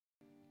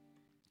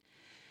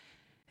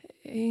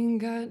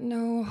Ain't got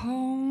no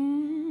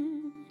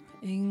home,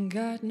 ain't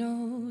got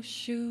no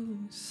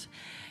shoes,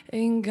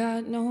 ain't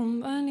got no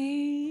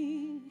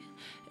money,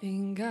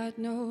 ain't got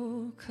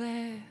no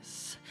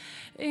class,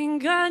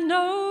 ain't got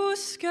no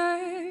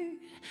skirt,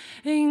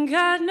 ain't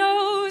got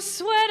no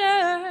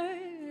sweater,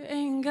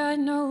 ain't got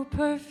no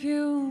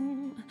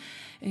perfume,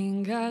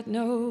 ain't got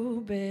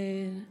no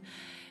bed,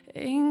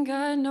 ain't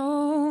got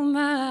no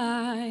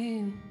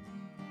mind.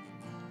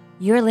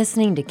 You're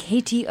listening to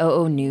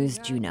KTOO News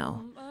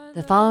Juneau.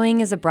 The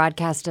following is a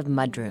broadcast of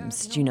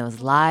Mudrooms, Juneau's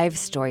live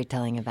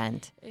storytelling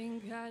event.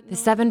 The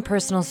 7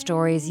 personal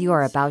stories you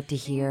are about to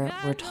hear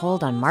were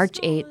told on March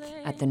 8th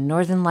at the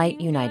Northern Light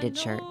United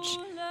Church.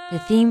 The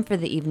theme for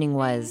the evening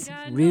was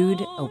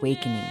Rude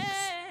Awakenings.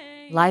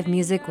 Live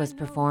music was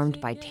performed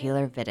by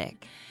Taylor Vidic.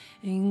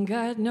 Ain't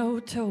got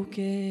no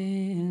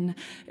token,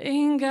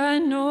 ain't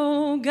got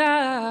no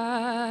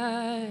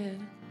God.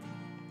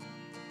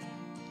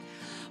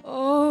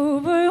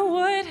 Oh, but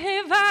what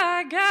have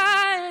I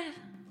got?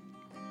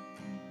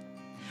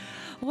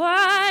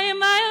 Why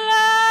am I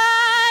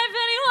alive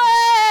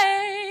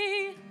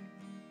anyway?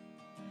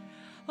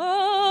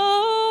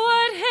 Oh,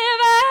 what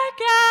have I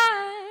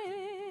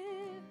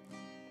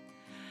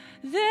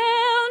got?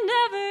 They'll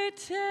never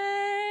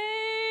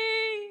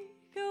take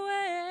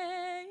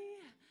away.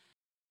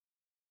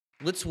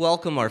 Let's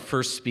welcome our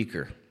first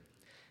speaker.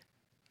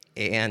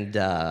 And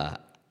I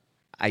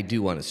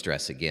do want to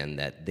stress again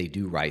that they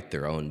do write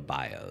their own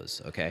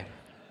bios, okay?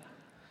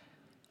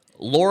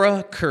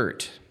 Laura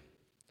Kurt.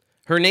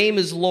 Her name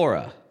is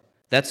Laura.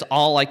 That's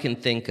all I can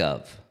think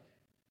of.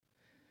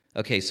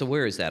 Okay, so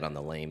where is that on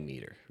the lame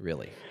meter,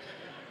 really?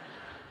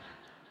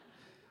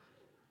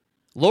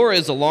 Laura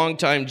is a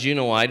longtime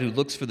Juneauite who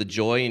looks for the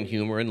joy and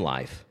humor in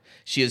life.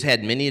 She has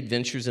had many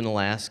adventures in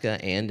Alaska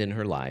and in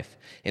her life,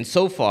 and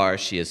so far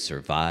she has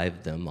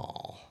survived them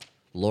all.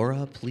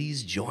 Laura,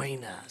 please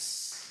join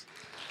us.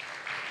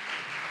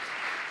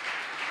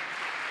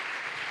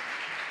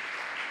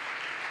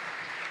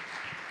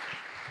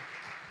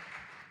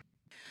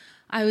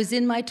 I was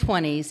in my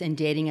 20s and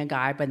dating a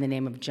guy by the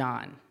name of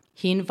John.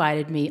 He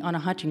invited me on a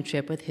hunting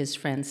trip with his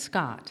friend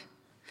Scott.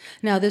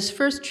 Now, this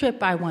first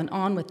trip I went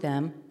on with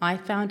them, I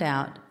found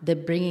out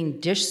that bringing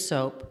dish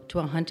soap to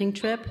a hunting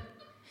trip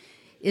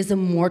is a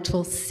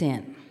mortal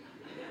sin.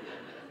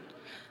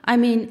 I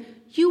mean,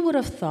 you would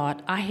have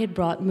thought I had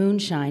brought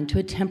moonshine to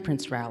a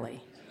temperance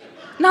rally.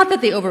 Not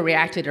that they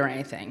overreacted or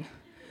anything,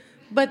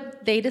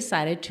 but they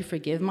decided to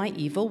forgive my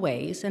evil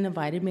ways and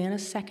invited me on a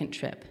second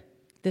trip.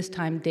 This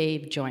time,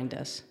 Dave joined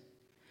us.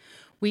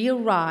 We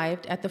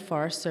arrived at the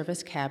Forest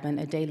Service cabin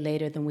a day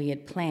later than we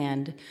had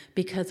planned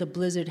because a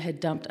blizzard had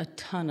dumped a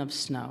ton of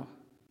snow.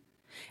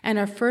 And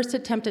our first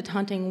attempt at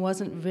hunting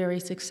wasn't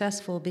very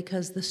successful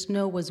because the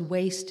snow was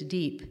waist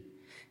deep,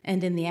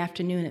 and in the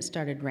afternoon it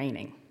started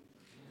raining.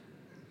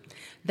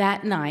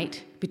 That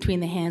night,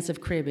 between the hands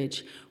of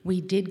cribbage, we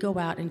did go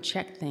out and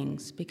check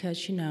things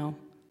because, we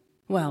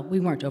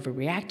weren't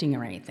overreacting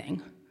or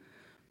anything.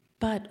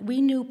 But we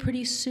knew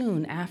pretty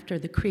soon after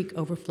the creek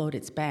overflowed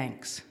its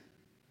banks.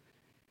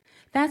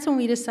 That's when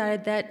we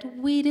decided that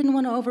we didn't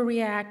want to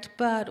overreact,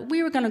 but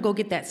we were going to go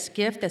get that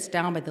skiff that's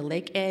down by the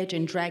lake edge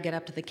and drag it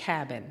up to the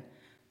cabin,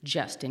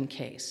 just in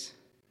case.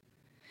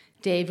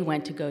 Dave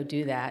went to go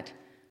do that,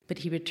 but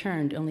he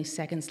returned only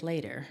seconds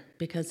later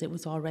because it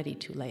was already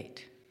too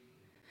late.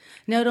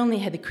 Not only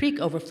had the creek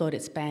overflowed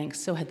its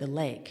banks, so had the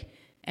lake,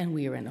 and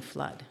we were in a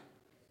flood.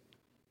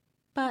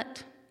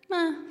 But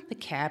the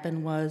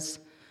cabin was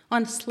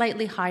on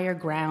slightly higher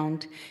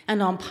ground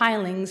and on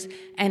pilings,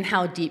 and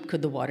how deep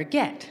could the water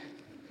get?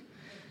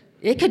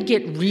 It could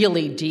get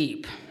really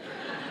deep.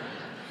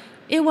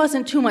 It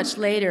wasn't too much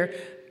later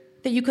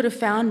that you could have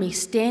found me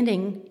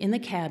standing in the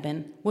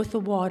cabin with the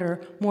water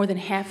more than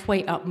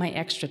halfway up my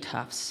extra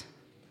tufts.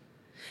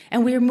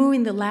 And we were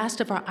moving the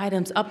last of our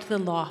items up to the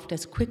loft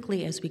as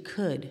quickly as we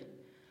could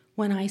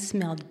when I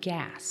smelled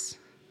gas.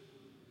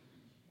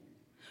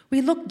 We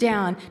looked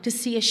down to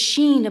see a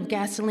sheen of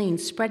gasoline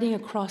spreading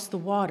across the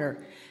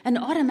water, and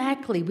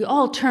automatically we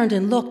all turned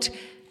and looked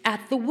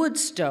at the wood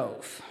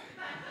stove.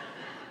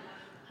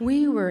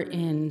 We were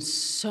in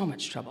so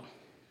much trouble.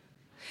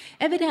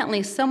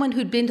 Evidently, someone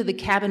who'd been to the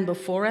cabin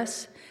before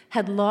us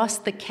had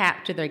lost the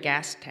cap to their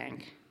gas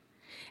tank,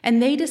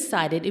 and they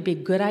decided it'd be a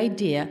good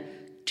idea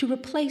to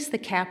replace the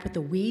cap with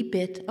a wee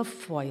bit of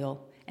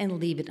foil and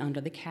leave it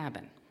under the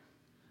cabin.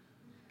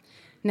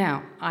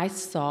 Now, I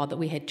saw that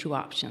we had 2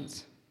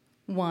 options.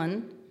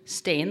 One,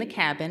 stay in the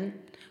cabin,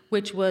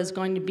 which was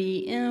going to be,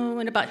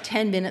 in about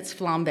 10 minutes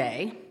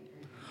flambe,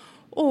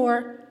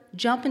 or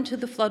jump into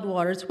the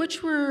floodwaters,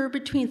 which were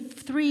between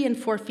 3 and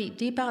 4 feet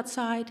deep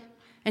outside,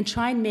 and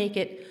try and make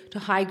it to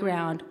high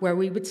ground where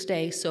we would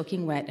stay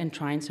soaking wet and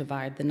try and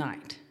survive the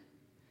night.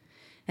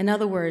 In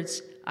other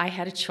words, I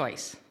had a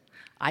choice.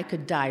 I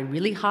could die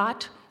really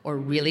hot or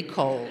really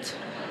cold.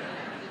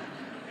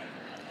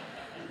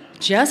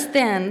 Just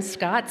then,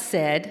 Scott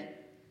said,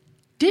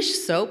 "Dish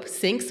soap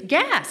sinks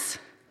gas."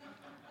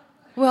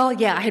 Well,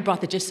 yeah, I had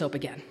brought the dish soap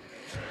again.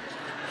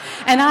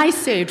 And I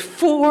saved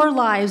 4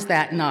 lives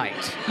that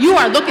night. You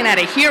are looking at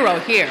a hero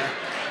here.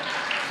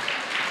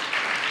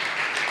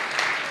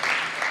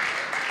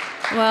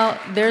 Well,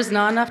 there's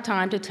not enough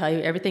time to tell you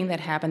everything that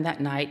happened that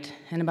night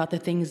and about the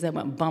things that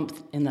went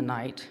bump in the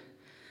night.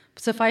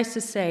 Suffice to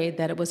say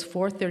that it was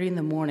 4:30 in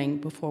the morning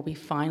before we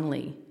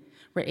finally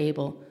were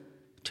able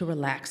to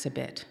relax a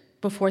bit,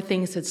 before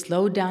things had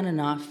slowed down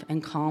enough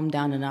and calmed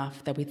down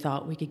enough that we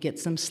thought we could get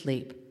some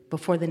sleep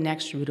before the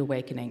next rude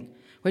awakening,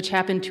 which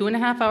happened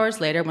 2.5 hours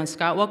later when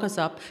Scott woke us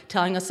up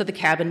telling us that the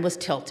cabin was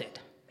tilted.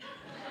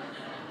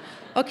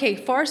 Okay,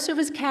 Forest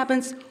Service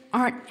cabins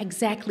aren't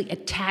exactly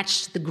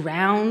attached to the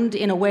ground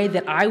in a way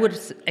that I would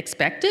have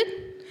expected,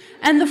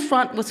 and the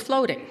front was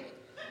floating.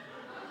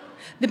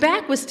 The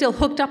back was still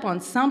hooked up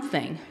on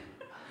something.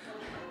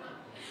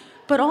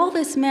 But all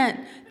this meant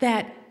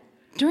that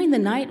during the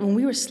night when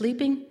we were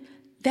sleeping,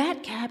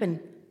 that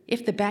cabin,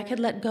 if the back had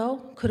let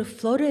go, could have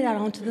floated out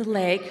onto the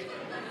lake,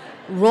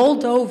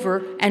 rolled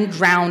over, and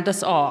drowned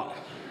us all.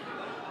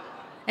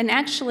 And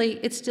actually,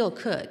 it still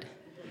could.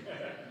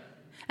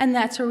 And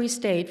that's where we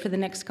stayed for the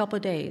next couple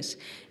of days,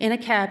 in a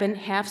cabin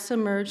half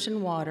submerged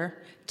in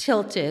water,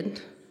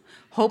 tilted,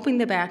 hoping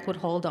the back would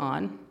hold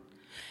on,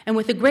 and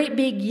with a great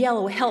big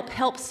yellow help,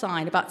 help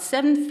sign about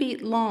 7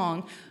 feet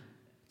long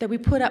that we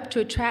put up to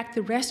attract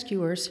the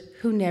rescuers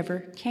who never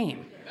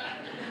came.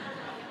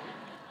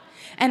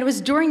 And it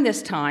was during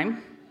this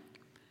time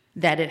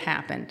that it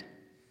happened.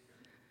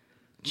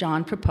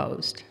 John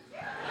proposed.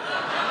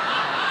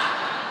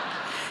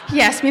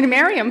 He asked me to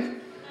marry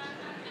him.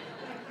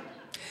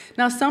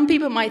 Now, some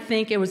people might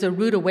think it was a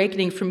rude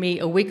awakening for me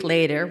a week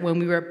later when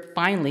we were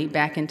finally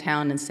back in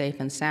town and safe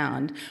and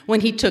sound, when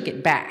he took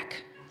it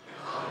back.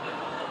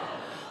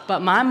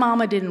 But my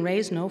mama didn't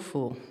raise no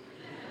fool.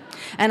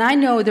 And I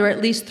know there are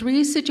at least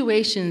 3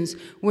 situations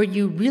where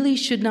you really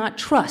should not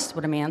trust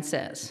what a man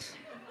says.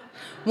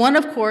 One,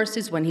 of course,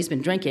 is when he's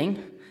been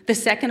drinking. The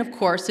second, of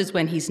course, is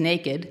when he's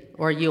naked,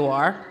 or you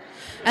are.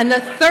 And the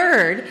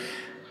third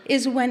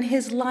is when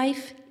his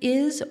life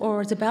is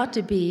or is about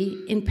to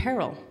be in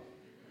peril.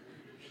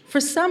 For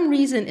some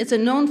reason, it's a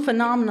known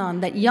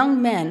phenomenon that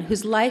young men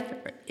whose life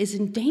is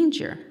in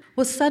danger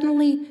will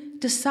suddenly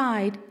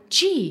decide,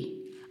 gee,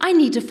 I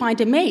need to find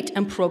a mate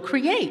and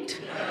procreate.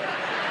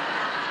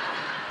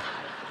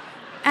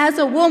 As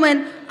a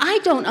woman, I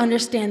don't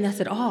understand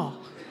this at all.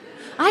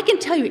 I can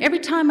tell you, every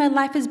time my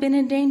life has been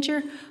in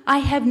danger, I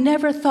have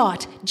never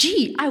thought,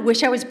 gee, I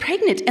wish I was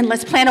pregnant and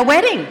let's plan a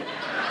wedding.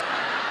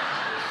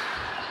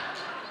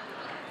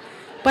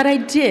 But I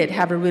did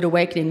have a rude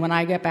awakening when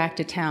I got back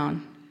to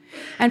town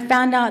and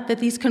found out that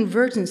these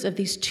convergence of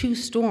these 2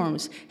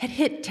 storms had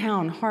hit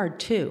town hard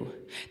too.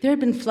 There had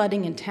been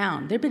flooding in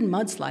town, there had been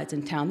mudslides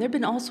in town, there had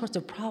been all sorts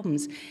of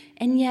problems,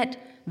 and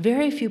yet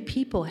very few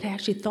people had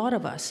actually thought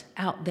of us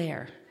out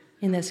there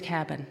in this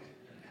cabin.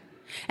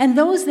 And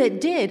those that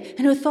did,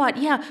 and who thought,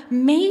 yeah,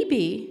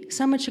 maybe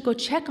someone should go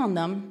check on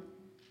them,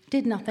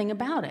 did nothing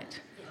about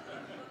it.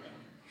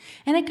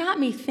 And it got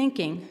me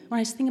thinking, when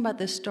I was thinking about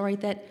this story,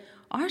 that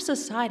our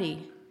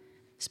society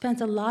spends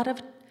a lot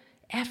of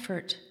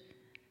effort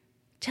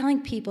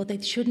telling people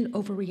they shouldn't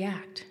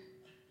overreact.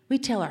 We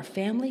tell our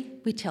family,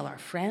 we tell our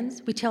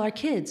friends, we tell our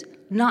kids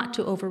not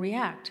to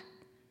overreact.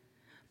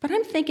 But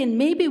I'm thinking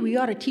maybe we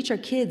ought to teach our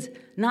kids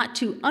not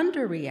to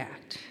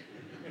underreact.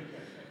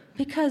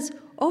 Because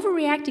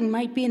overreacting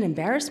might be an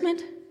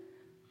embarrassment,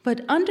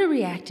 but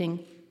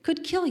underreacting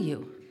could kill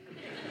you.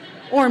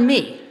 Or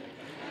me.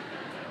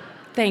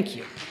 Thank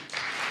you.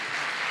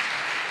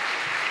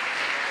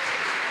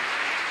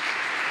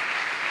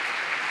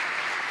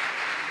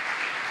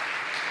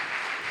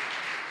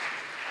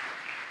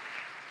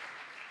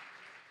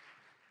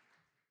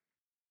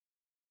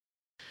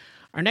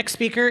 Our next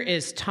speaker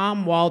is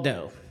Tom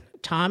Waldo.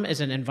 Tom is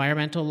an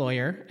environmental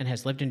lawyer and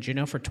has lived in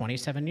Juneau for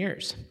 27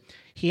 years.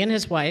 He and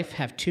his wife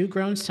have 2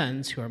 grown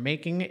sons who are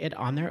making it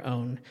on their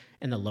own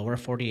in the lower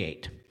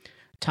 48.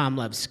 Tom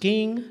loves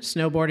skiing,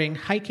 snowboarding,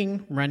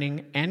 hiking,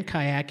 running, and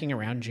kayaking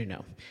around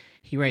Juneau.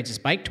 He rides his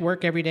bike to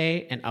work every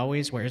day and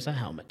always wears a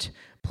helmet.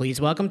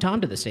 Please welcome Tom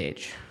to the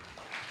stage.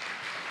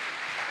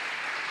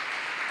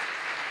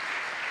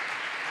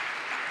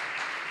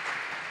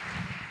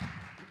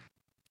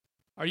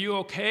 Are you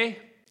okay?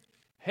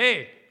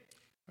 Hey,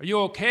 are you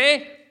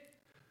okay?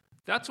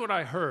 That's what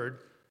I heard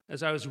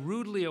as I was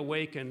rudely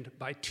awakened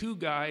by 2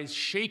 guys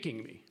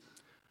shaking me.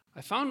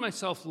 I found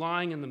myself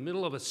lying in the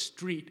middle of a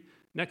street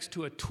next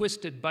to a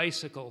twisted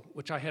bicycle,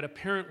 which I had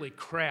apparently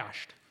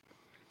crashed.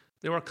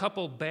 There were a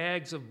couple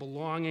bags of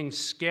belongings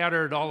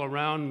scattered all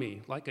around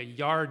me, like a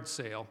yard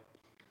sale.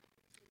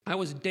 I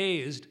was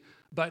dazed,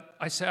 but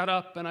I sat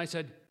up and I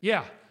said,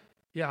 yeah,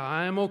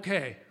 I'm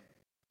okay.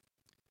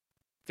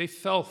 They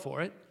fell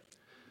for it.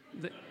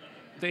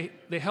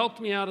 They helped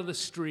me out of the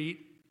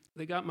street.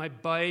 They got my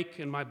bike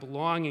and my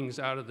belongings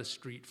out of the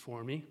street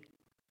for me.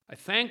 I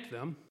thanked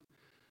them,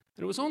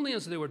 and it was only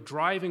as they were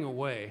driving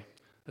away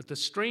that the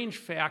strange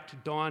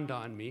fact dawned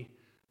on me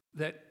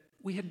that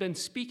we had been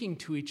speaking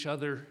to each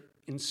other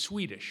in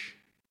Swedish.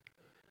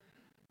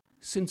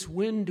 Since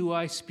when do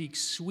I speak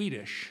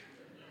Swedish?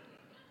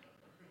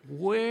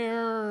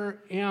 Where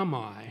am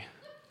I?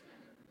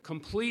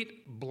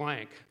 Complete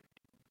blank.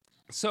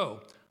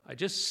 So I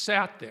just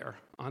sat there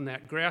on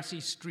that grassy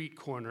street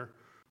corner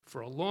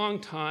for a long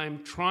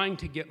time trying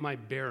to get my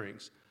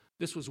bearings.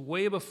 This was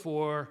way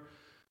before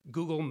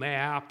Google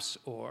Maps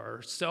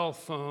or cell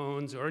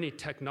phones or any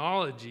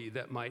technology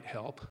that might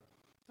help.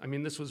 I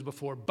mean, this was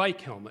before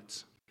bike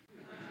helmets.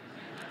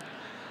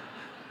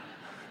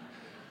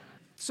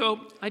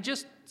 So I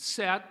just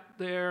sat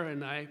there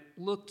and I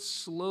looked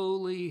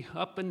slowly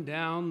up and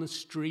down the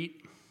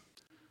street.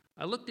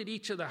 I looked at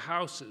each of the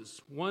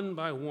houses, one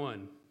by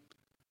one.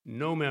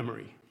 No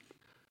memory.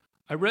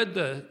 I read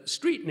the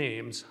street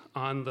names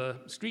on the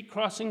street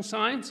crossing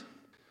signs.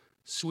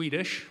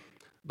 Swedish,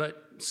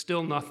 but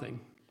still nothing.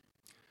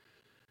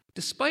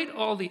 Despite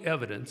all the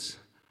evidence,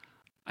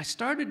 I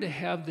started to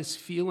have this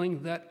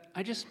feeling that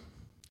I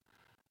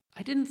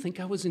didn't think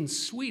I was in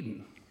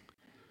Sweden.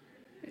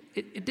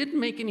 It didn't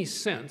make any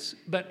sense,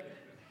 but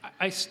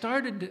I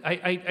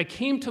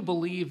came to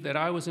believe that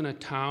I was in a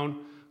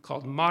town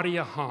called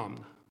Mariehamn.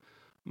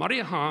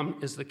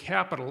 Mariehamn is the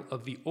capital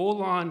of the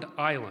Åland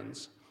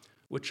Islands,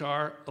 which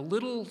are a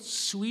little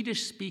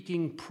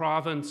Swedish-speaking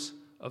province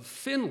of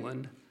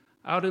Finland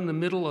out in the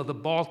middle of the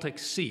Baltic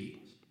Sea.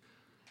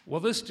 Well,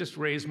 this just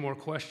raised more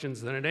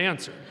questions than it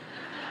answered.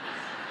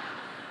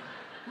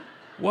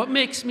 What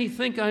makes me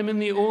think I'm in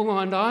the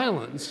Åland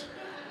Islands?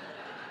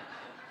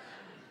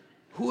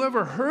 Who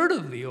ever heard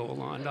of the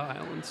Åland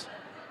Islands?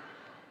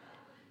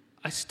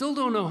 I still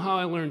don't know how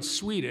I learned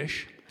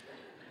Swedish,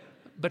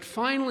 but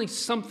finally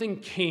something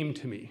came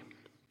to me.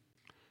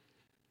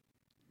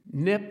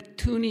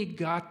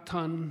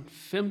 Neptunigatan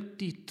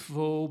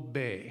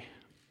 52B.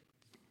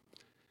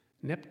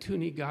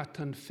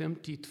 Neptunigatan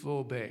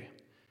 52B.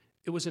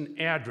 It was an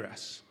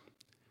address.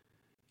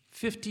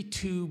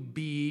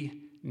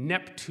 52B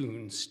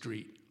Neptune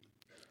Street.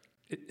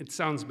 It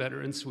sounds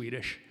better in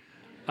Swedish.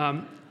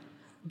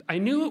 I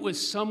knew it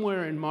was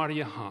somewhere in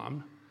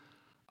Mariehamn.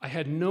 I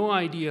had no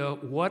idea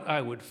what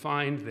I would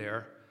find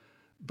there,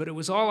 but it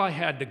was all I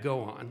had to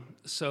go on,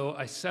 so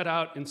I set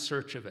out in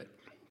search of it.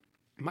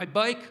 My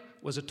bike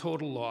was a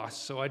total loss,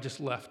 so I just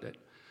left it.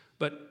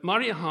 But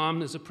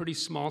Mariehamn is a pretty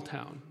small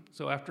town,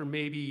 so after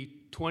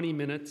maybe 20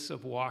 minutes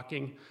of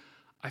walking,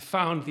 I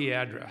found the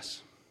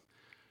address.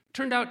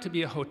 Turned out to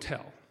be a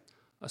hotel,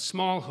 a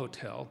small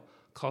hotel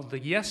called the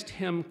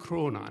Gästhem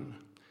Kronan,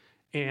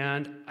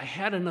 and I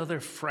had another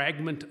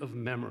fragment of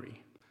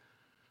memory.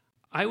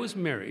 I was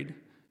married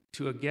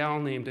to a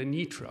gal named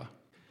Anitra,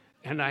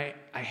 and I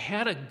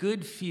had a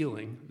good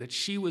feeling that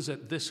she was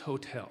at this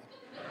hotel.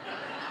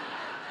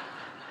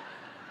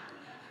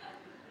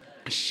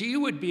 She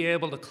would be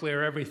able to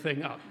clear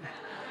everything up.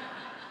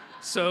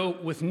 So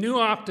with new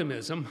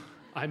optimism,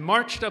 I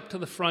marched up to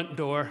the front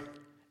door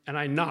and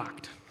I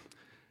knocked.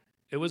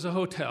 It was a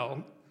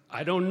hotel.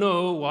 I don't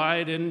know why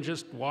I didn't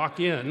just walk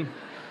in,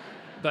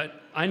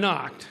 but I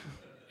knocked,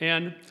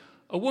 and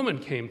a woman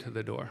came to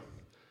the door.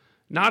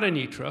 Not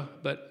Anitra,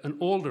 but an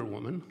older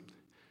woman.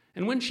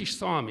 And when she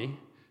saw me,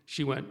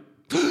 she went,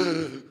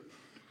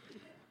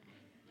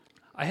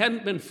 I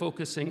hadn't been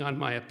focusing on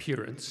my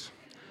appearance.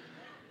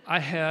 I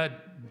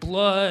had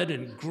blood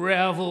and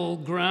gravel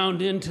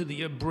ground into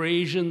the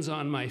abrasions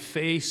on my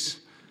face.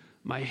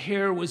 My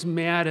hair was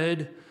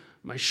matted.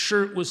 My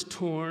shirt was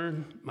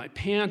torn. My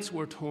pants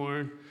were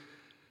torn.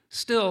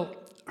 Still,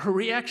 her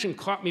reaction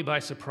caught me by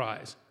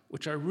surprise,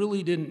 which I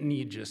really didn't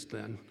need just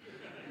then.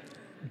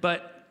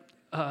 But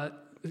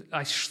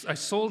I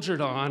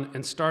soldiered on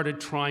and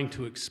started trying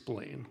to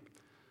explain.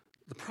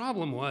 The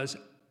problem was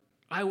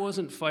I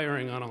wasn't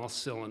firing on all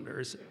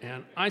cylinders,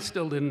 and I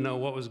still didn't know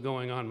what was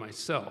going on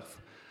myself.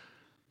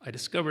 I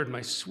discovered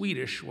my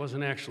Swedish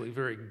wasn't actually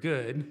very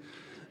good,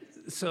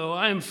 so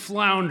I'm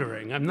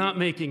floundering. I'm not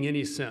making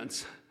any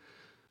sense.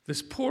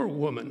 This poor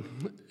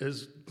woman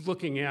is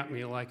looking at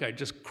me like I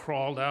just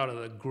crawled out of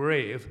the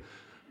grave,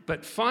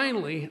 but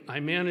finally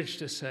I managed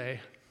to say,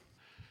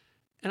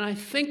 and I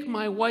think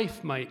my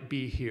wife might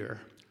be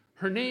here.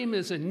 Her name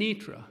is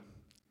Anitra.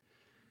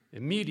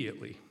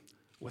 Immediately,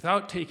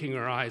 without taking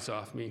her eyes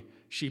off me,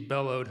 she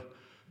bellowed,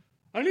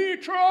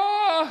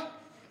 Anitra!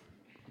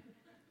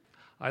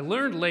 I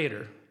learned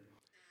later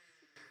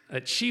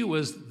that she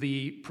was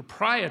the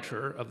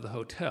proprietor of the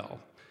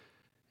hotel,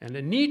 and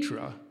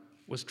Anitra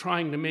was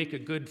trying to make a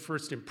good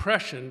first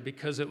impression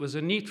because it was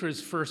Anitra's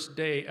first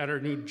day at her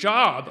new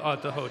job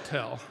at the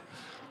hotel.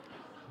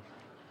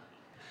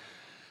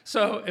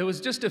 So it was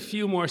just a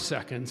few more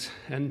seconds,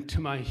 and to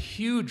my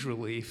huge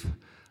relief,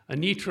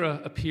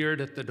 Anitra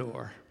appeared at the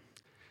door.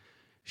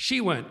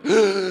 She went,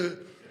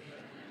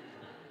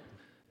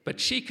 but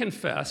she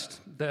confessed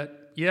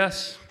that,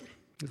 yes,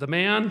 the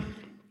man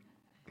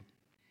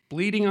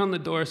bleeding on the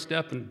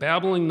doorstep and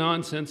babbling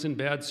nonsense in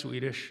bad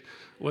Swedish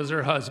was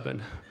her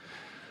husband.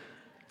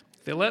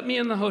 They let me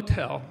in the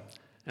hotel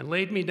and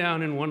laid me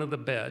down in one of the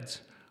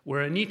beds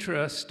where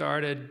Anitra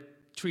started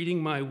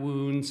treating my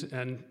wounds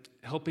and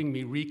helping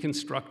me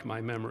reconstruct my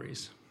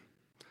memories.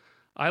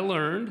 I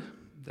learned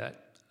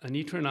that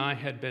Anitra and I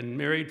had been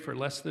married for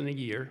less than a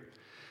year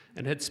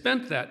and had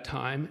spent that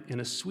time in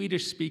a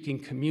Swedish-speaking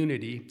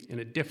community in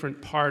a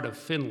different part of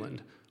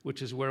Finland,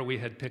 which is where we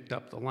had picked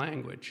up the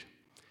language.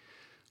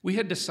 We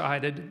had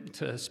decided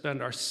to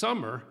spend our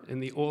summer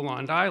in the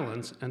Åland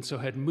Islands, and so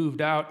had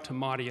moved out to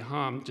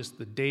Mariehamn just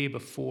the day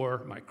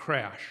before my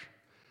crash.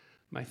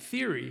 My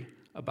theory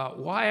about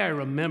why I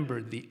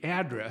remembered the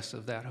address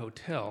of that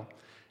hotel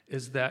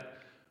is that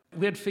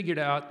we had figured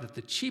out that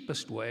the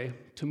cheapest way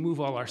to move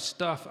all our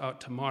stuff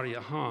out to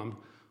Mariehamn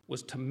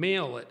was to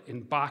mail it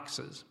in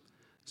boxes.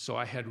 So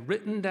I had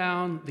written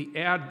down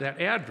that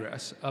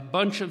address a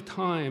bunch of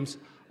times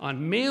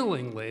on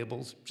mailing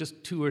labels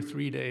just 2 or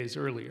 3 days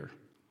earlier.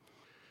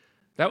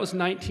 That was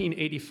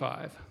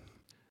 1985.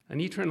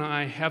 Anitra and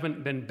I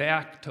haven't been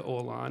back to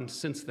Åland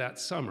since that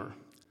summer,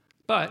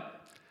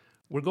 but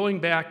we're going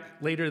back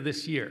later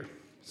this year.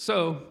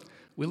 So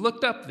we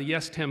looked up the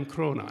Gästhem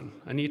Kronan,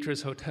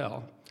 Anitra's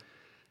hotel.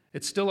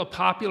 It's still a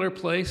popular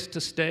place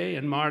to stay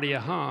in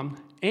Mariehamn,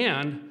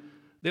 and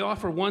they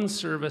offer one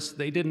service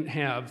they didn't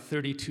have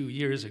 32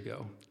 years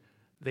ago.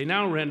 They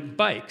now rent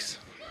bikes.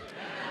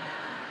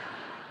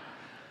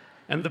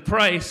 And the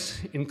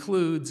price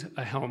includes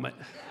a helmet.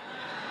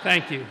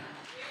 Thank you.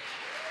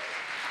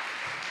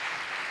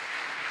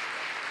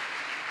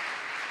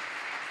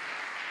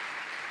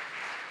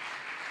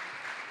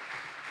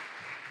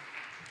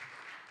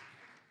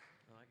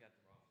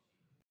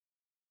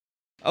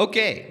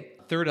 Okay,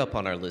 third up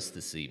on our list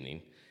this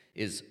evening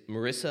is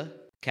Marissa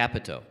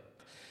Capito.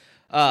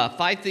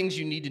 5 things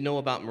you need to know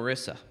about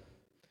Marissa.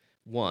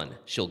 1,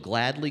 she'll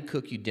gladly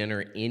cook you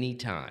dinner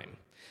anytime,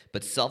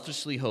 but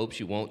selfishly hopes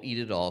you won't eat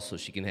it all so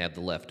she can have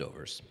the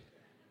leftovers.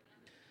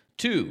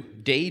 2,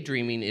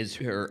 daydreaming is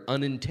her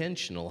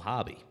unintentional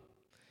hobby.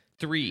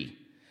 3,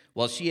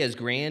 while she has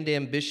grand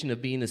ambition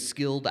of being a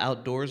skilled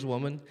outdoors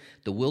woman,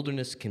 the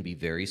wilderness can be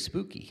very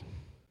spooky.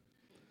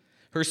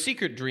 Her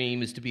secret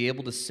dream is to be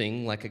able to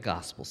sing like a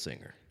gospel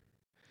singer.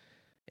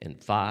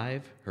 And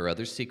 5, her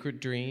other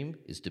secret dream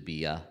is to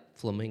be a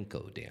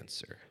flamenco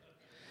dancer.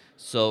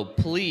 So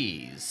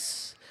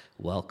please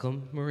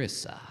welcome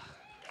Marissa.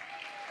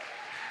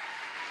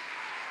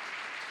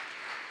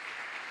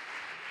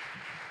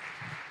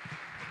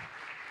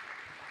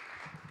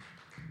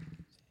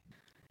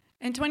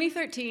 In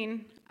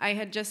 2013, I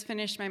had just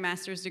finished my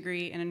master's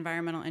degree in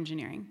environmental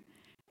engineering,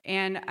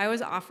 and I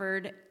was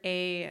offered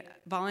a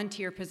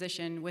volunteer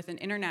position with an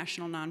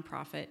international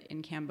nonprofit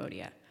in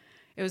Cambodia.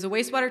 It was a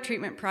wastewater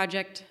treatment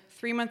project,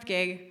 3-month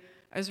gig.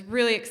 I was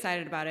really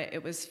excited about it.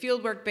 It was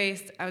fieldwork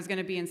based. I was going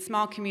to be in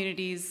small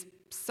communities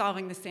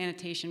solving the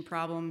sanitation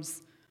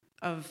problems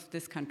of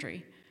this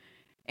country.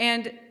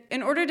 And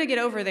in order to get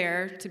over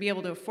there, to be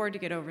able to afford to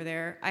get over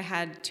there, I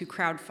had to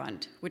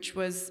crowdfund, which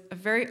was a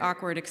very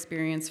awkward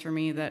experience for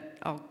me that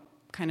I'll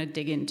kind of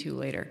dig into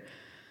later.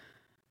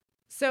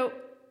 So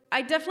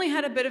I definitely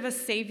had a bit of a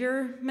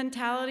savior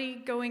mentality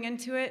going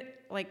into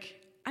it, like,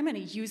 I'm going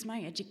to use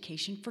my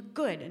education for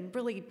good and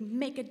really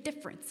make a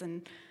difference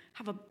and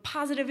have a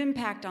positive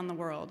impact on the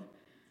world.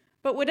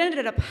 But what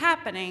ended up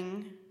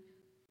happening,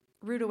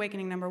 Rude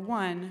Awakening number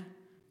 1,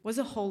 was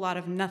a whole lot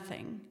of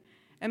nothing.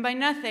 And by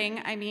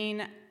nothing, I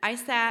mean I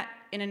sat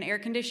in an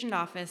air-conditioned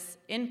office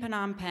in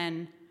Phnom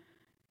Penh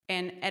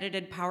and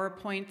edited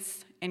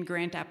PowerPoints and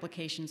grant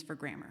applications for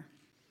grammar.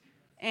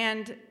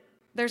 And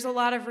there's a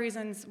lot of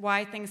reasons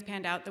why things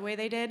panned out the way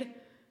they did.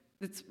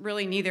 It's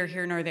really neither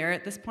here nor there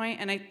at this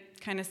point, and I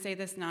kind of say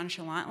this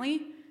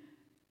nonchalantly,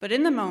 but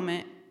in the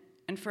moment,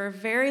 and for a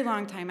very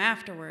long time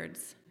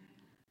afterwards,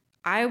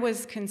 I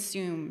was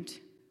consumed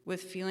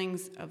with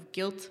feelings of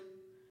guilt,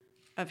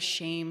 of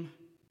shame,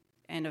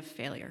 and of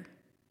failure.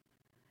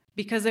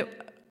 Because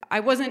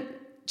I wasn't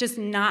just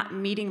not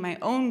meeting my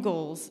own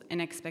goals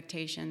and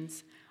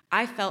expectations,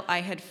 I felt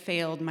I had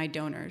failed my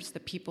donors, the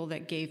people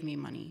that gave me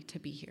money to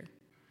be here.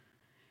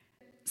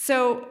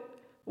 So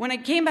when I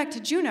came back to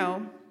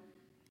Juneau,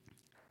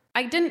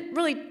 I didn't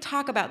really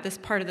talk about this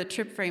part of the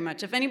trip very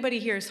much. If anybody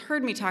here has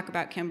heard me talk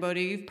about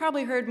Cambodia, you've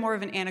probably heard more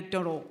of an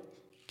anecdotal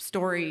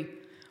story,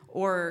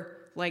 or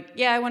like,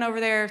 yeah, I went over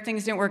there,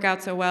 things didn't work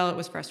out so well, it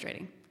was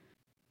frustrating.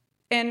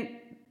 And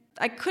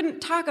I couldn't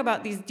talk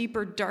about these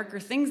deeper, darker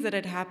things that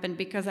had happened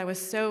because I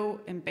was so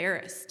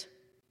embarrassed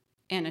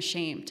and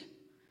ashamed.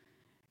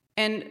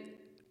 And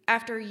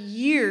after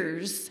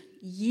years,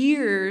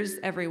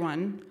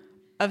 everyone,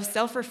 of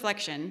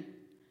self-reflection,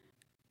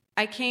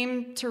 I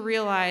came to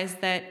realize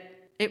that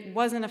it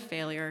wasn't a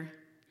failure.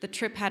 The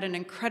trip had an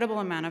incredible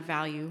amount of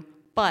value,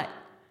 but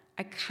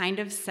I kind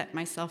of set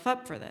myself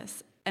up for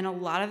this. And a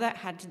lot of that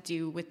had to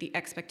do with the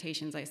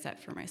expectations I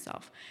set for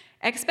myself.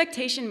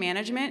 Expectation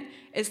management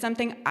is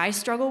something I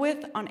struggle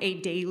with on a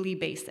daily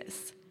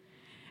basis.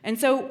 And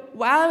so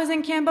while I was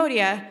in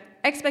Cambodia,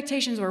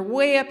 expectations were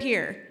way up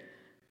here.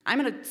 I'm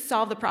going to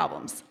solve the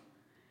problems.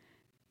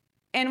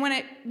 And when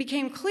it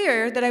became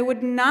clear that I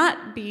would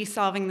not be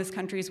solving this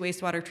country's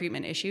wastewater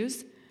treatment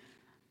issues,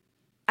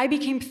 I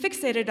became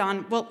fixated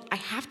on, well, I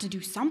have to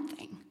do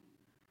something.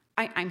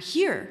 I'm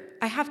here.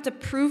 I have to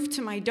prove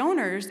to my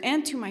donors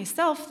and to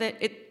myself that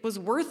it was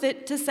worth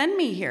it to send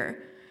me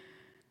here.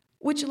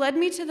 Which led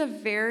me to the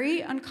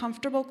very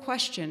uncomfortable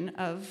question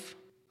of,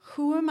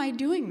 who am I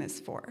doing this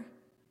for?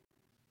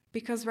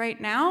 Because right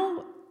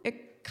now,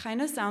 it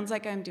kind of sounds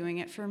like I'm doing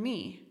it for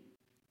me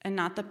and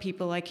not the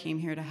people I came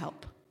here to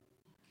help.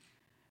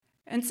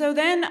 And so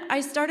then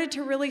I started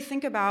to really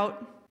think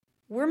about,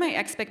 were my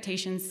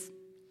expectations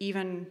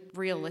even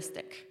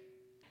realistic?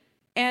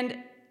 And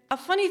a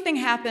funny thing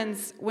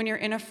happens when you're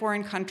in a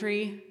foreign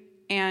country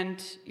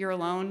and you're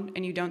alone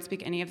and you don't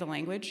speak any of the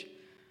language.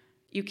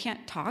 You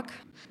can't talk.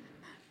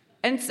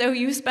 And so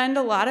you spend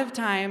a lot of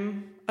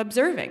time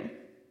observing.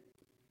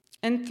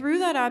 And through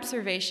that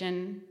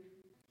observation,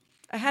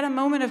 I had a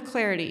moment of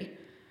clarity.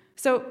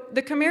 So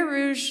the Khmer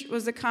Rouge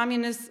was a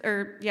communist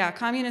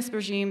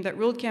regime that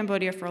ruled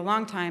Cambodia for a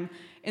long time.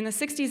 In the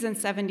 60s and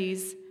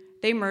 70s,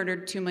 they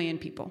murdered 2 million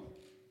people,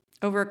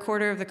 over a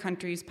quarter of the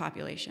country's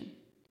population.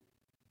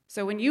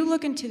 So when you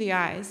look into the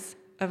eyes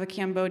of a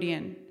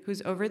Cambodian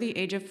who's over the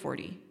age of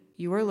 40,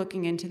 you are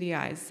looking into the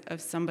eyes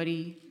of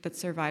somebody that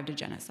survived a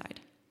genocide.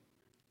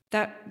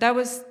 That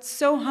was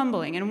so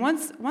humbling. And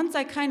once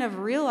I kind of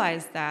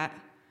realized that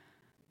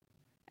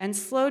and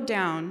slowed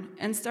down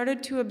and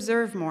started to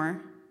observe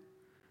more,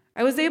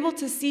 I was able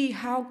to see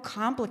how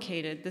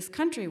complicated this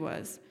country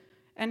was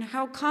and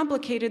how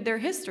complicated their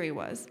history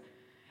was.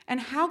 And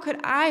how could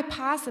I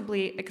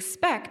possibly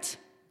expect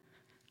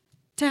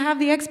to have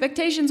the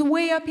expectations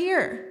way up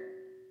here?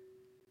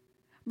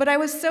 But I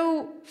was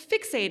so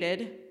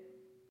fixated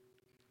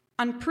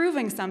on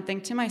proving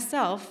something to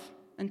myself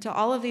and to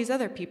all of these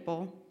other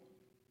people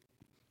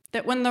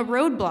that when the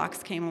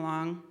roadblocks came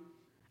along,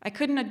 I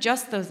couldn't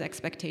adjust those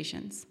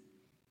expectations,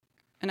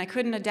 and I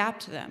couldn't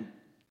adapt to them.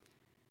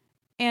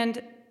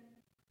 And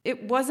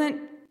it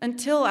wasn't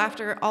until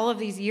after all of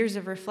these years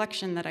of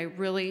reflection that I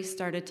really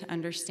started to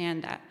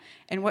understand that.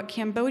 And what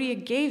Cambodia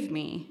gave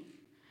me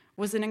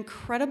was an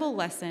incredible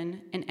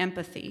lesson in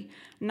empathy,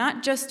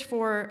 not just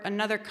for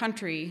another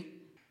country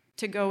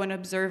to go and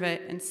observe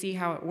it and see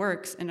how it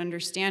works and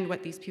understand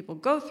what these people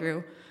go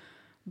through,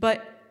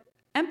 but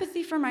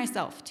empathy for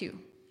myself too.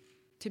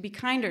 To be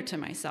kinder to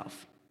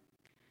myself,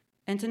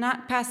 and to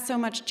not pass so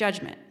much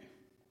judgment.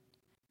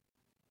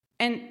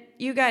 And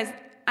you guys,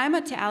 I'm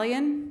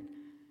Italian.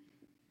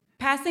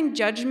 Passing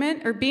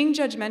judgment or being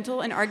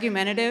judgmental and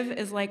argumentative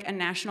is like a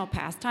national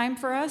pastime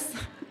for us.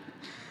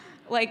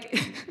 Like,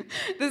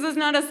 this is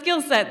not a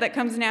skill set that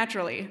comes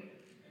naturally.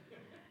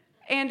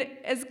 And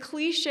as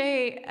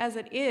cliche as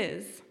it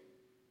is,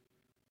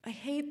 I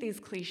hate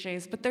these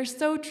cliches, but they're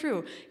so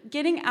true.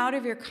 Getting out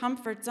of your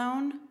comfort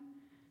zone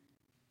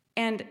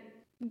and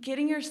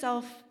getting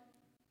yourself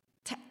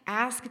to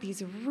ask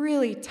these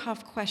really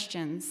tough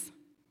questions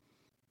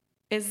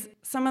is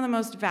some of the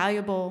most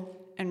valuable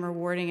and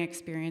rewarding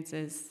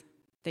experiences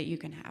that you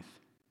can have.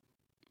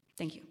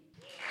 Thank you.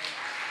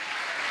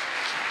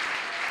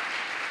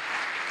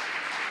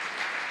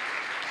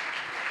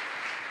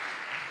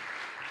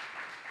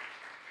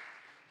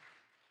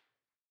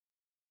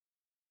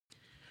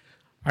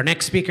 Our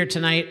next speaker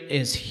tonight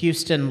is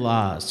Houston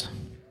Laws.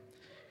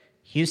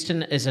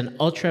 Houston is an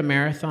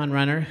ultra-marathon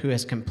runner who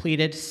has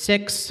completed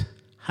 6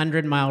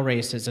 100-mile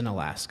races in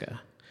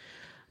Alaska,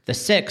 the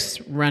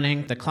 6th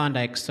running the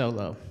Klondike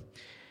solo.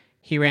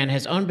 He ran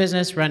his own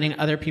business running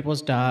other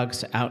people's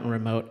dogs out in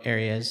remote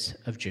areas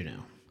of Juneau.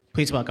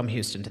 Please welcome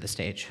Houston to the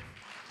stage.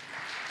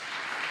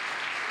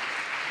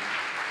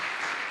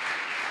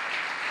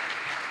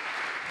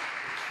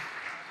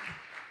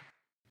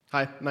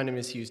 Hi, my name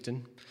is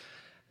Houston,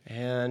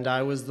 and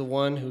I was the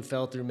one who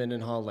fell through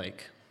Mendenhall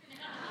Lake.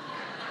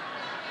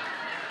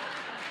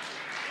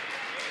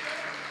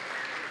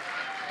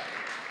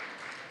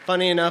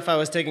 Funny enough, I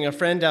was taking a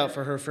friend out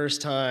for her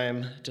first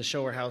time to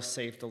show her how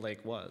safe the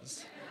lake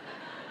was.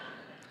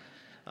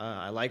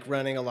 I like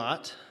running a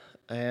lot,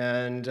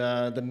 and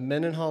the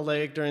Mendenhall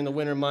Lake during the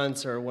winter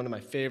months are one of my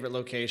favorite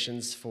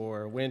locations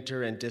for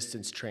winter and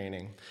distance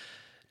training.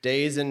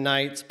 Days and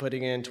nights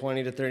putting in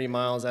 20 to 30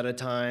 miles at a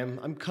time.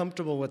 I'm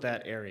comfortable with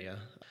that area.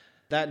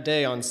 That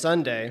day on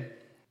Sunday,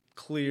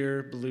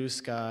 clear blue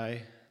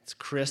sky, it's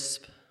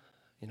crisp,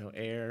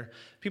 air.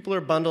 People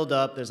are bundled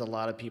up, there's a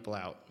lot of people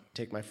out.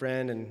 Take my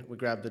friend and we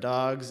grab the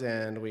dogs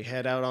and we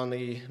head out on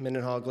the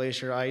Mendenhall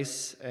Glacier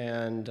ice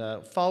and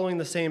following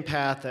the same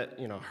path that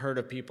a herd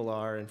of people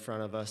are in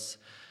front of us,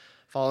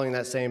 following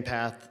that same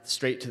path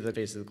straight to the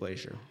base of the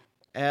glacier.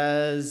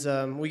 As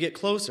we get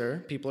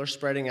closer, people are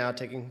spreading out,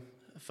 taking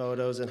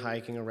photos and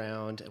hiking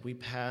around. We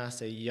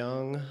pass a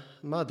young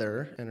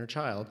mother and her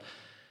child,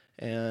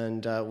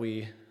 and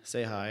we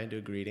say hi, do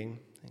a greeting,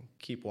 and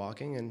keep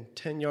walking. And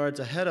 10 yards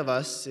ahead of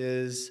us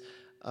is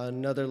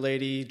another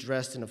lady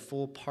dressed in a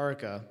full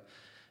parka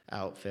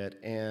outfit,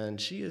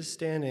 and she is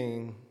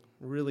standing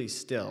really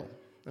still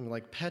and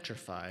like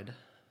petrified.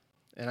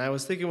 And I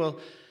was thinking, well,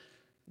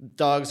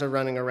 dogs are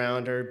running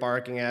around her,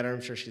 barking at her.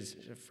 I'm sure she's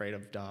afraid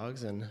of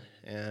dogs, and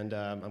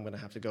I'm going to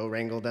have to go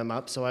wrangle them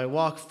up. So I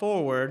walk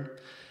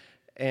forward,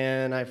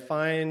 and I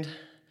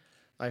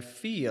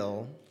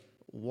feel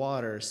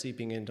water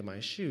seeping into my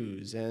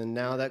shoes, and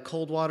now that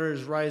cold water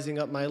is rising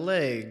up my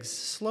legs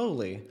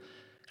slowly.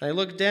 And I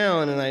look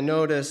down and I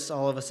notice,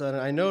 all of a sudden,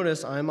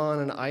 I'm on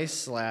an ice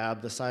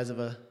slab the size of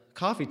a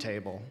coffee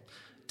table,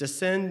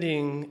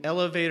 descending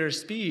elevator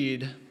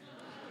speed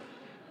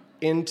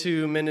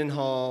into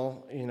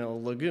Mendenhall,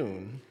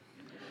 lagoon.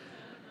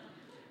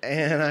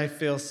 And I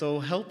feel so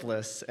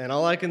helpless, and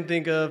all I can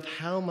think of,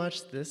 how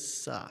much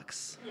this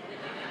sucks.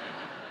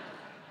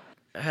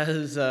 I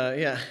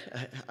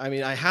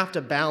have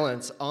to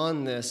balance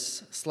on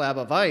this slab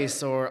of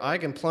ice, or I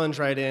can plunge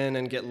right in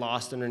and get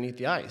lost underneath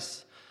the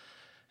ice.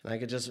 And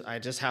I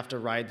just have to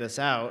ride this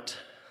out,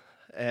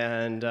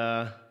 and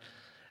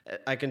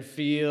I can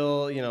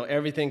feel,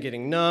 everything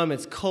getting numb.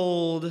 It's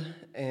cold,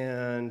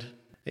 and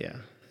yeah,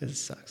 it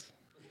sucks.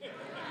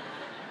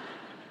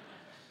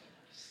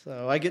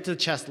 So I get to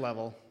chest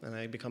level, and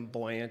I become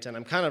buoyant, and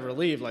I'm kind of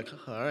relieved, like,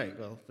 all right,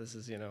 well, this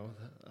is,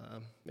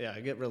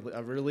 I get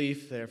a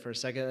relief there for a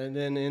second, and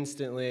then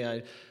instantly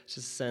just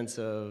a sense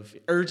of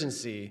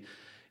urgency,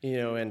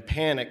 and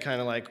panic,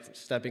 kind of like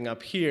stepping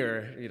up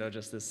here,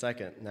 just this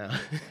second now.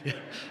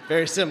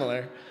 Very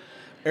similar.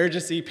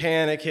 Urgency,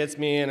 panic hits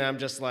me, and I'm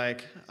just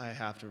like, I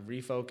have to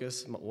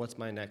refocus. What's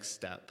my next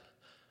step?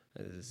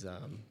 Is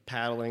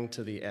paddling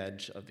to the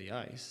edge of the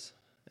ice.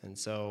 And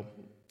so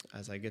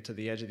as I get to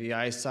the edge of the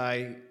ice,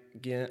 I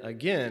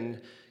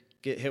again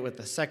get hit with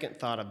the second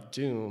thought of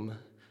doom,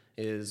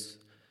 is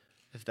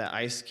if that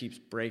ice keeps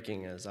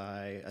breaking as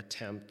I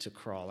attempt to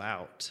crawl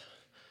out,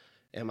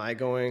 am I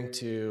going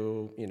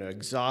to,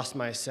 exhaust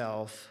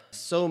myself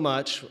so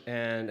much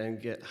and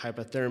get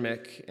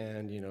hypothermic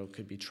and,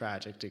 could be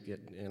tragic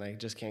and I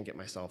just can't get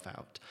myself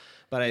out.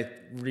 But I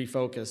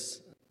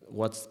refocus,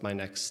 what's my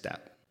next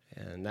step?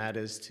 And that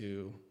is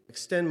to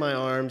extend my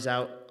arms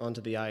out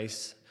onto the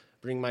ice,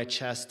 bring my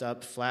chest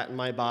up, flatten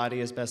my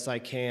body as best I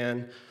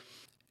can,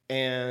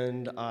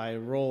 and I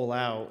roll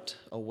out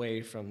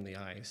away from the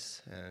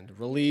ice. And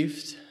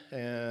relieved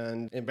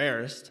and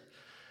embarrassed,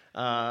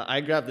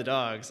 I grab the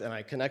dogs and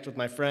I connect with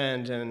my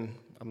friend, and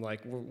I'm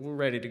like, we're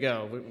ready to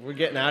go. We're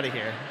getting out of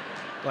here.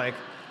 Like,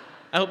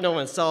 I hope no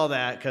one saw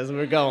that, because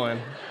we're going.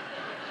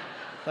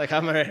 Like,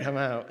 I'm all right, I'm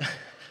out.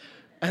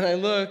 And I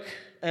look,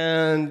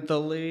 and the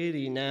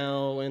lady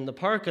now in the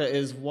parka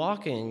is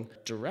walking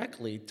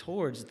directly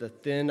towards the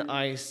thin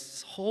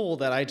ice hole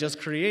that I just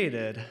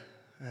created.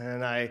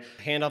 And I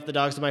hand off the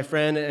dogs to my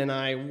friend, and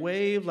I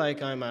wave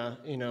like I'm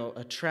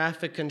a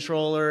traffic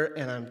controller,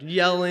 and I'm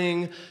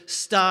yelling,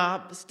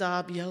 stop,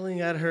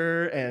 yelling at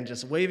her, and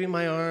just waving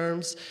my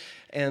arms.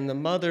 And the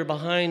mother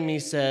behind me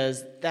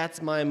says,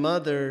 that's my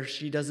mother,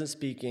 she doesn't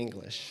speak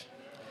English.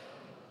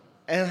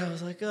 And I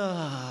was like,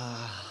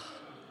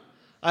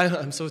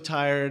 I'm so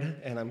tired,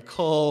 and I'm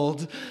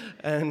cold,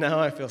 and now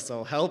I feel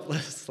so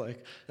helpless,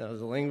 like that was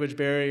a language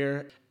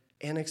barrier.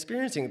 And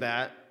experiencing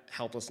that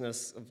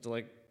helplessness of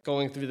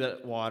going through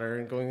that water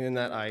and going in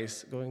that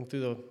ice, going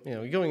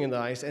in the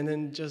ice, and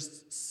then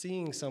just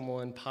seeing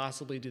someone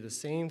possibly do the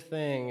same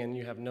thing and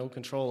you have no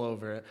control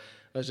over it.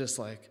 I was just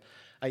like,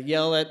 I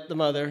yell at the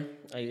mother,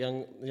 a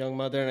young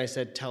mother, and I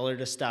said, tell her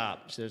to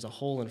stop. There's a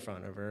hole in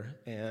front of her.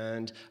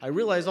 And I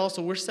realized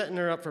also we're setting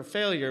her up for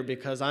failure,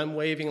 because I'm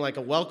waving like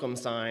a welcome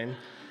sign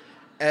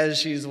as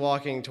she's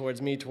walking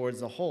towards me towards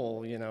the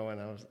hole, and I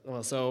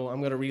was, so I'm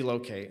going to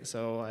relocate.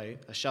 So I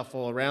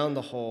shuffle around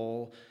the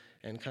hole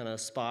and kind of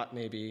spot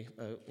maybe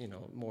a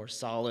more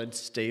solid,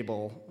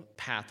 stable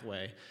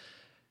pathway.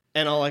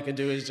 And all I can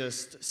do is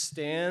just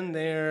stand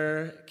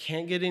there,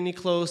 can't get any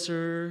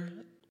closer,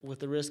 with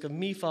the risk of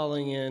me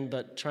falling in,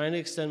 but trying to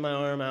extend my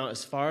arm out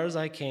as far as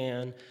I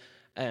can,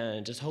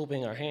 and just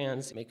hoping our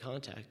hands make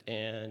contact.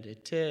 And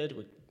it did.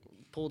 We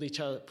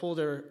pulled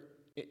her,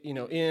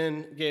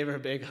 in, gave her a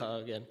big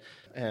hug,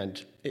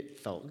 and it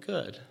felt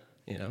good.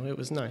 It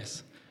was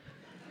nice.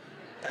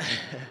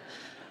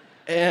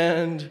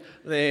 And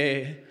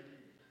I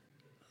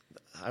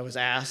was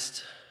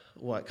asked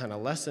what kind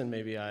of lesson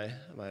maybe I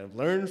might have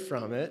learned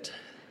from it.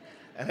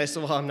 And I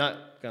said, well, I'm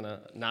not going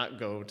to not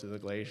go to the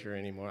glacier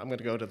anymore. I'm going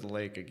to go to the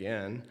lake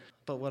again.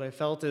 But what I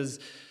felt is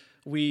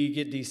we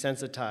get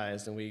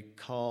desensitized, and we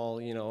call,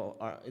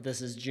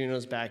 this is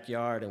Juneau's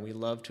backyard, and we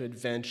love to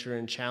adventure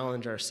and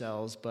challenge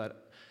ourselves.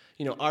 But,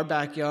 our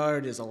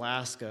backyard is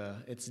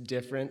Alaska. It's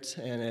different,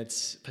 and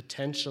it's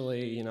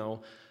potentially,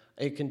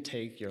 it can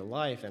take your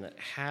life, and it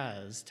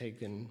has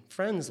taken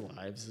friends'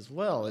 lives as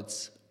well.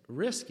 It's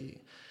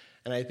risky.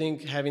 And I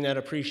think having that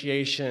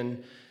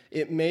appreciation,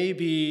 it may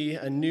be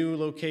a new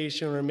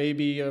location or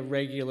maybe a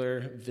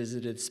regular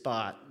visited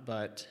spot,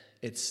 but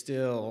it's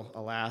still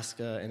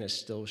Alaska, and it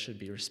still should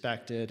be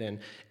respected, and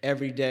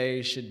every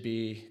day should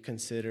be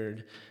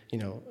considered,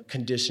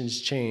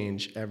 conditions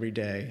change every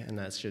day, and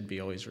that should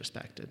be always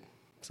respected.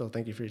 So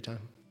thank you for your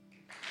time.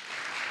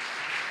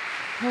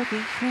 Hope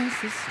your friends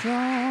are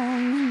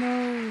strong,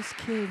 those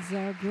kids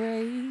are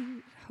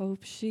great.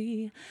 Hope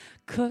she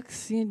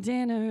cooks you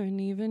dinner and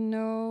even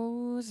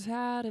knows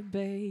how to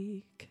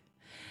bake.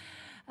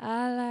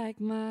 I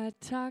like my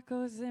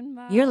tacos in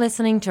my... You're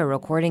listening to a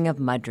recording of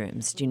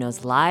Mudrooms,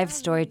 Juneau's live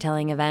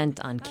storytelling event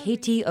on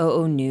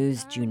KTOO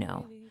News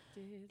Juneau.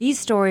 These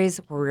stories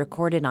were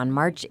recorded on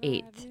March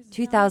 8th,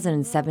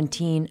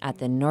 2017 at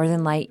the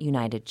Northern Light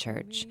United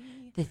Church.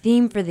 The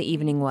theme for the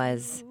evening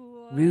was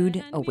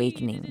Rude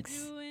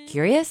Awakenings.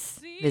 Curious?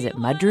 Visit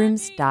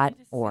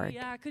mudrooms.org.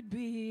 I could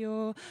be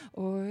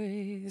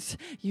yours.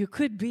 You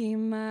could be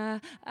mine.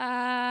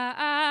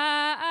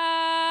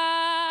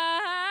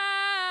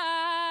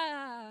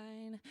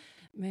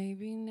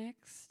 Maybe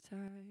next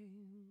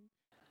time.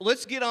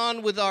 Let's get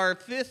on with our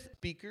fifth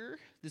speaker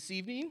this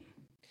evening,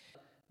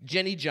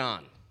 Jenny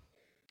John.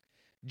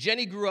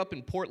 Jenny grew up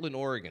in Portland,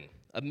 Oregon.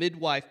 A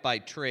midwife by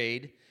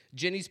trade,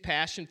 Jenny's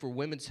passion for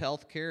women's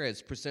health care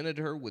has presented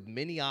her with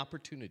many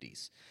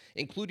opportunities,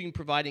 including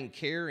providing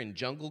care in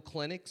jungle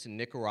clinics in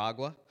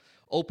Nicaragua,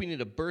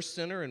 opening a birth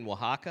center in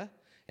Oaxaca,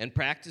 and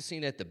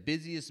practicing at the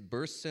busiest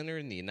birth center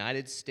in the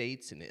United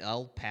States in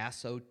El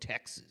Paso,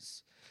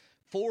 Texas,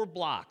 4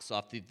 blocks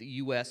off the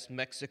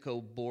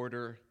U.S.-Mexico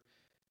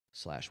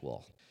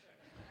border/wall.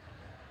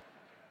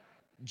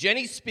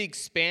 Jenny speaks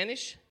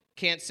Spanish,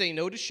 can't say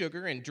no to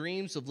sugar, and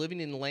dreams of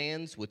living in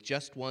lands with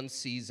just one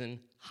season,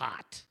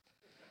 hot.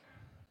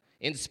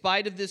 In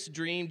spite of this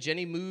dream,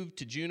 Jenny moved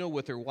to Juneau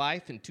with her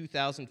wife in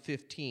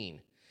 2015.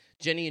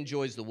 Jenny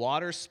enjoys the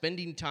water,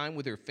 spending time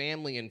with her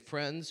family and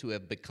friends who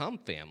have become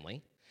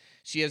family.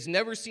 She has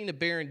never seen a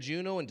bear in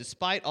Juneau, and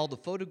despite all the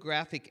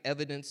photographic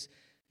evidence,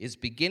 is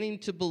beginning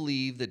to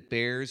believe that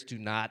bears do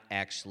not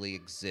actually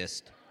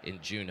exist in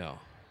Juneau.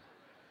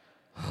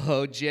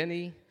 Oh,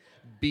 Jenny,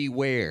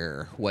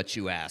 beware what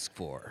you ask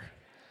for.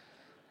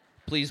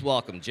 Please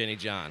welcome Jenny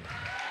John.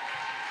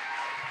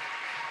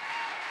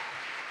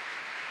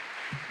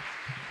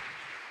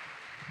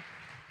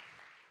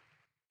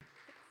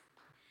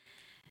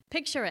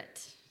 Picture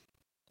it.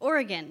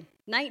 Oregon,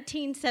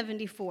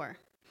 1974.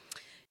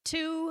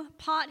 2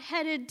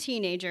 pot-headed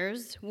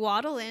teenagers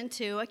waddle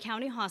into a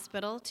county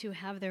hospital to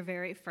have their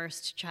very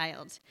first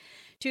child,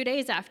 2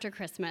 days after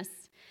Christmas,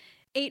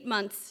 8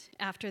 months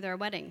after their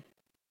wedding.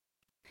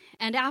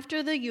 And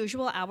after the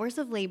usual hours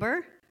of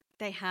labor,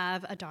 they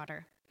have a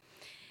daughter.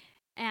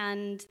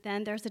 And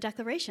then there's a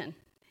declaration,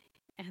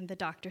 and the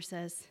doctor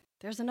says,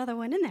 "There's another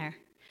one in there."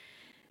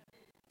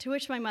 To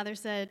which my mother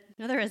said,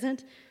 "No, there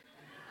isn't."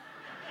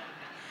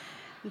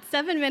 And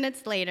 7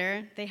 minutes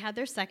later, they had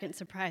their second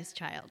surprise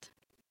child.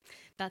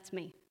 That's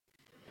me.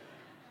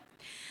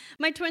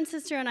 My twin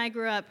sister and I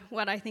grew up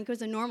what I think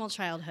was a normal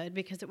childhood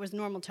because it was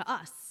normal to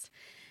us.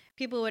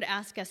 People would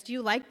ask us, "Do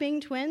you like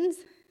being twins?"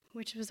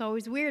 Which was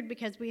always weird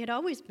because we had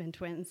always been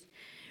twins.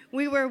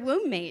 We were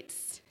womb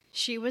mates.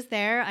 She was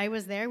there, I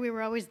was there, we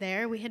were always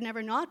there. We had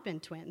never not been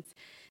twins.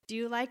 Do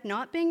you like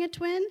not being a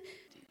twin?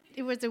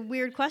 It was a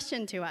weird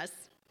question to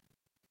us.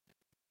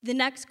 The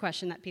next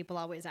question that people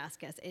always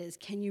ask us is,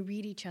 can you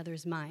read each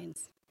other's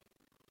minds?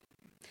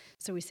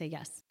 So we say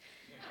yes.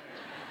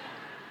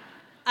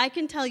 I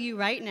can tell you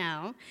right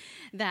now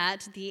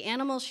that the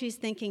animal she's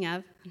thinking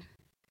of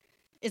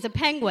is a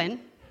penguin,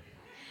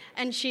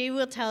 and she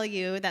will tell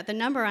you that the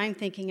number I'm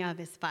thinking of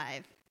is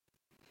 5,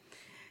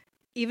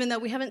 even though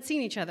we haven't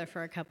seen each other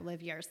for a couple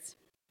of years.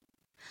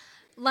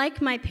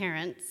 Like my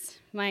parents,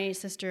 my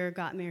sister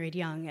got married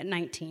young at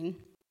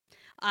 19.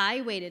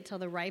 I waited till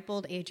the ripe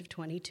old age of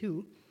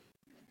 22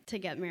 to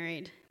get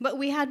married. But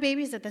we had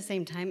babies at the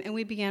same time, and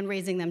we began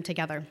raising them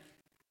together.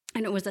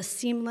 And it was a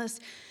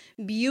seamless,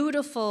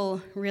 beautiful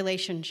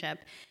relationship.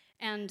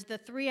 And the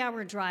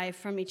 3-hour drive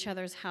from each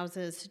other's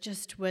houses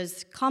just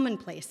was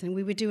commonplace, and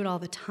we would do it all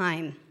the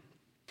time.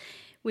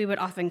 We would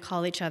often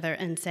call each other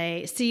and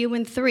say, "See you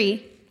in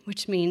 3,"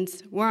 which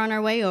means we're on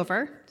our way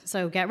over,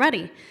 so get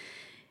ready.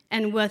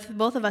 And with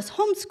both of us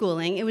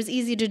homeschooling, it was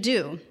easy to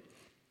do.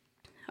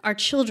 Our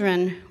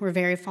children were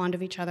very fond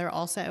of each other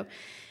also.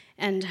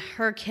 And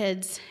her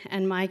kids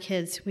and my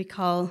kids, we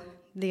call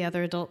the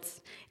other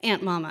adults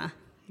Aunt Mama,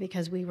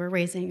 because we were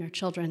raising our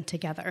children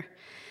together.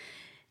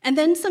 And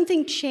then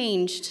something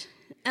changed,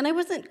 and I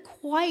wasn't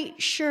quite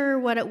sure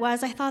what it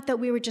was. I thought that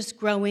we were just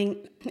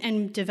growing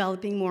and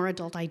developing more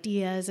adult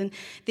ideas, and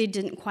they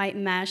didn't quite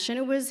mesh, and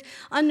it was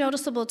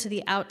unnoticeable to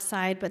the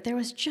outside, but there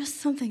was just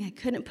something I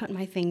couldn't put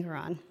my finger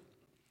on.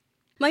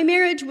 My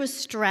marriage was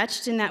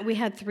stretched in that we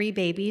had 3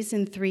 babies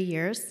in 3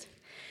 years.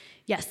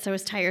 Yes, I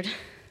was tired.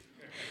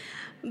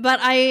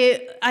 But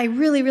I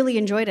really, really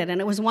enjoyed it,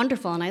 and it was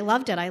wonderful, and I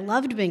loved it. I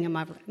loved being a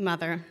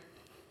mother.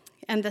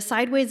 And the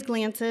sideways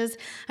glances,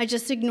 I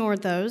just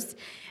ignored those.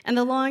 And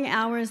the long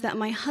hours that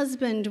my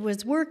husband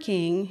was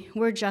working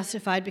were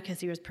justified because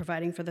he was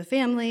providing for the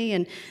family,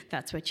 and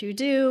that's what you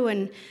do.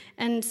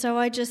 And so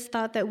I just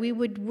thought that we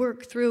would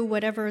work through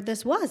whatever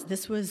this was.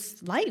 This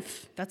was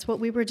life. That's what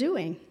we were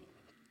doing.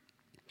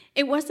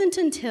 It wasn't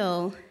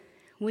until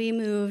we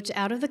moved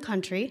out of the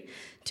country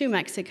to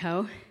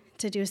Mexico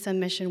to do some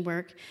mission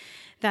work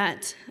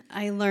that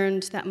I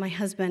learned that my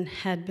husband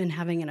had been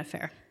having an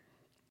affair.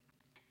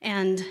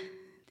 And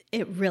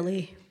it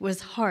really was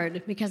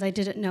hard because I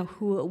didn't know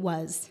who it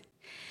was.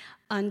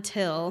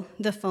 until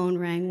the phone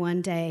rang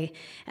one day,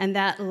 and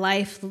that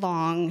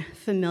lifelong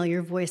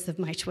familiar voice of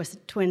my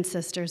twin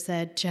sister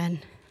said, "Jen,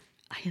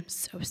 I am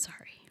so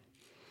sorry."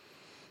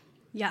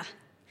 Yeah.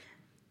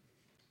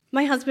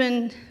 My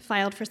husband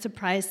filed for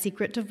surprise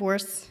secret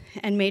divorce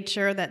and made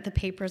sure that the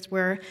papers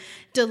were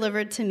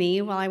delivered to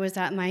me while I was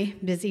at my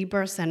busy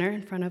birth center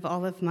in front of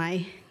all of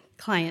my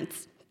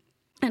clients.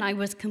 And I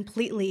was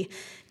completely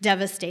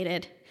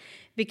devastated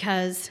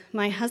because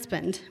my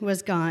husband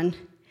was gone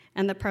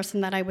and the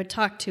person that I would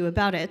talk to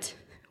about it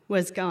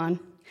was gone.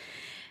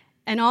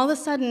 And all of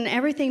a sudden,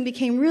 everything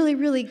became really,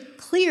 really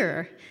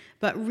clear,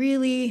 but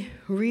really,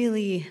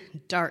 really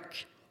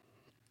dark.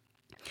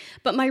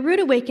 But my rude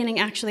awakening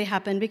actually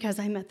happened because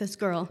I met this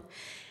girl.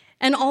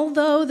 And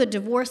although the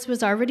divorce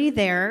was already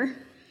there,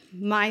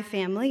 my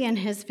family and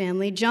his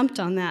family jumped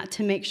on that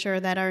to make sure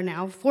that our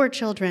now 4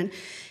 children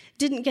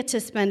didn't get to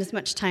spend as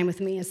much time with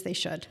me as they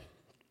should.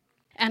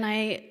 And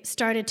I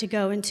started to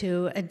go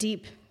into a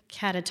deep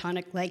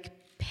catatonic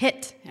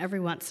pit every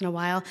once in a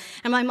while,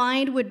 and my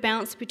mind would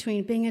bounce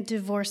between being a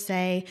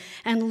divorcee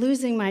and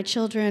losing my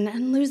children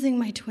and losing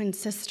my twin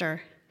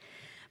sister.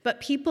 But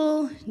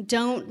people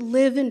don't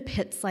live in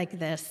pits like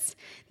this.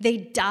 They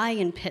die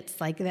in pits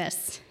like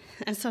this.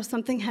 And so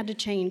something had to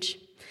change.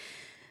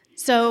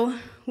 So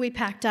we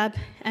packed up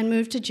and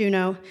moved to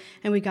Juneau,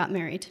 and we got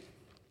married.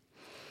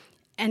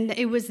 And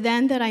it was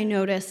then that I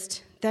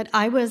noticed that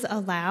I was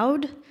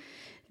allowed,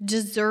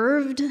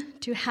 deserved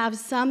to have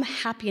some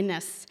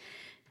happiness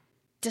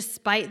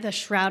despite the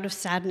shroud of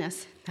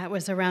sadness that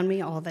was around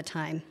me all the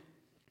time.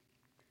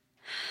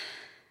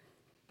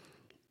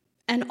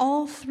 And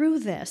all through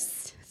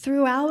this,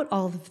 throughout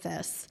all of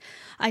this,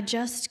 I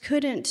just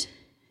couldn't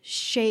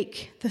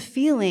shake the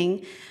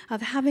feeling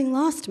of having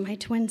lost my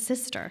twin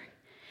sister.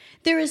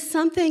 There is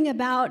something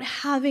about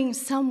having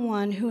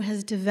someone who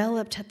has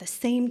developed at the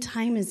same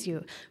time as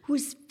you,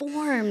 who's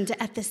formed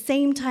at the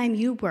same time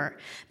you were,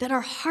 that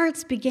our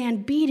hearts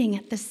began beating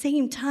at the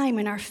same time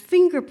and our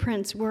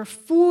fingerprints were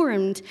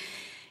formed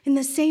in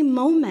the same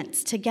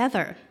moments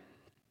together.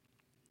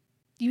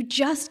 You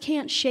just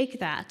can't shake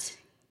that,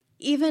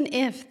 even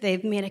if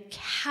they've made a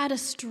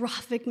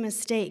catastrophic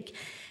mistake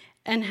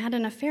and had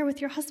an affair with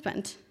your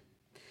husband.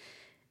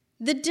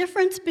 The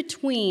difference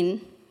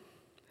between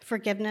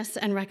forgiveness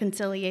and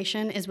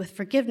reconciliation is with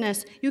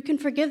forgiveness, you can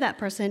forgive that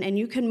person and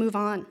you can move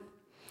on.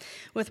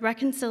 With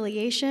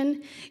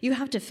reconciliation, you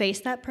have to face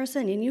that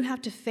person and you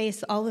have to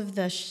face all of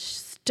the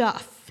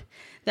stuff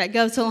that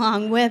goes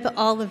along with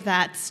all of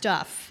that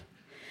stuff.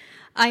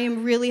 I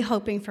am really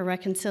hoping for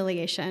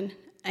reconciliation.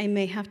 I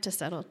may have to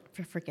settle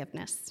for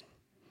forgiveness.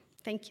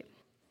 Thank you.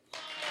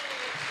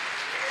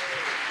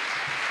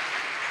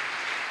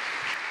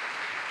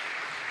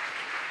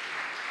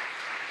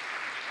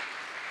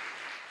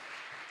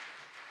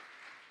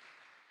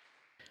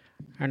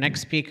 Our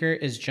next speaker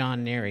is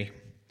John Neary.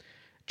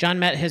 John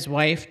met his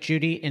wife,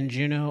 Judy, in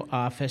Juneau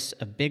office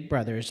of Big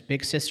Brothers,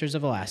 Big Sisters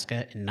of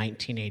Alaska in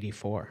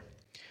 1984,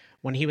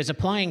 when he was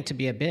applying to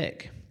be a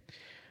Big.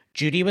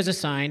 Judy was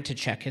assigned to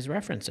check his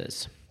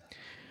references.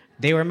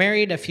 They were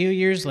married a few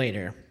years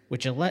later,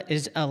 which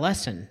is a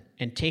lesson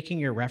in taking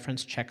your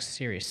reference checks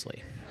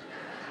seriously.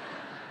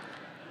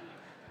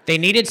 They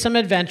needed some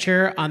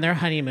adventure on their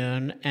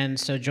honeymoon and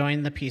so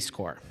joined the Peace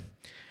Corps,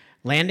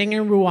 landing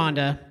in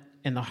Rwanda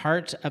in the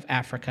heart of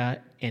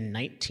Africa in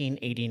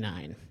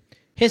 1989.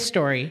 His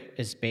story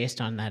is based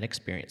on that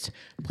experience.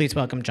 Please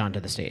welcome John to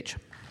the stage.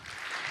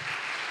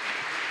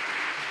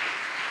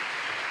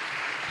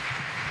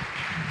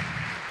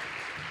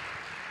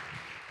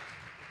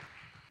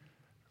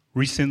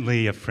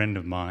 Recently, a friend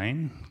of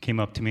mine came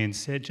up to me and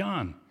said,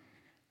 "John,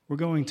 we're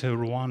going to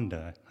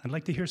Rwanda. I'd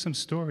like to hear some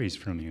stories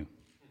from you."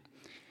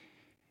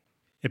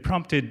 It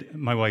prompted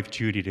my wife,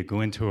 Judy, to go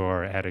into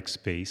our attic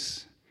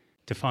space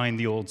to find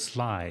the old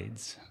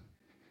slides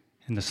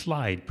and the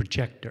slide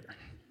projector.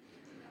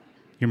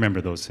 You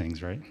remember those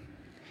things, right?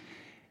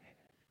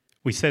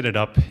 We set it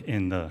up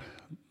in the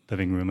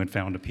living room and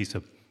found a piece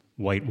of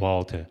white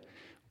wall to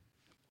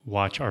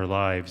watch our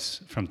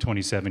lives from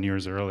 27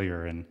 years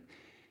earlier. And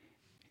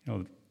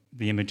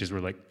the images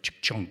were like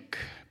chunk,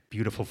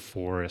 beautiful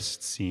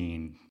forest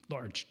scene,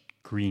 large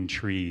green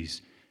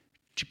trees,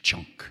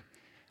 chunk,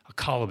 a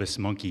colobus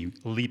monkey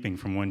leaping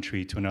from one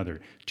tree to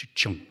another,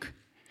 chunk.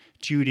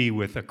 Judy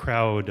with a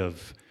crowd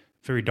of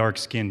very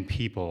dark-skinned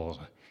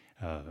people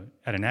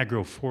at an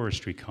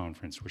agroforestry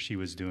conference where she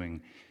was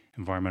doing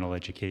environmental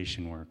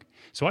education work.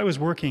 So I was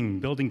working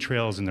building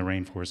trails in the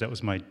rainforest. That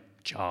was my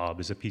job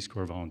as a Peace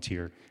Corps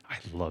volunteer. I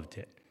loved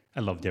it.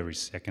 I loved every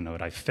second of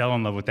it. I fell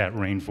in love with that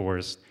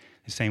rainforest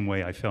the same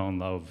way I fell in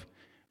love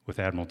with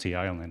Admiralty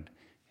Island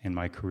in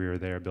my career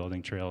there,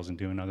 building trails and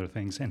doing other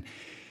things.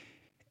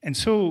 And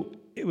so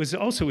it was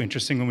also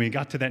interesting when we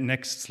got to that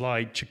next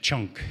slide,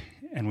 chunk,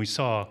 and we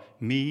saw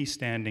me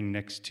standing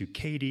next to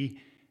Katie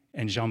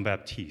and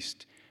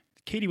Jean-Baptiste.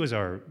 Katie was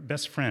our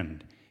best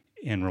friend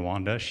in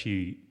Rwanda.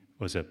 She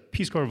was a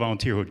Peace Corps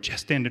volunteer who had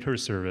just ended her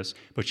service,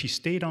 but she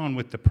stayed on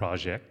with the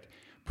project,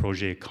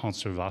 Projet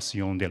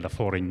Conservation de la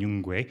Forêt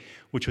Nyungwe,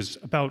 which was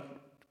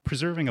about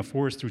preserving a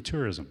forest through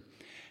tourism.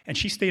 And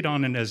she stayed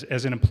on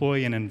as an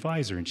employee and an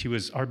advisor, and she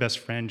was our best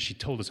friend. She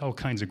told us all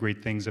kinds of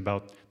great things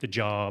about the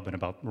job and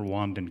about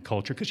Rwandan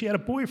culture, because she had a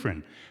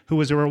boyfriend who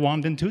was a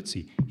Rwandan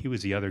Tutsi. He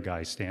was the other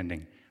guy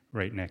standing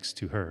right next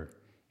to her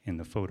in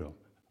the photo,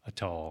 a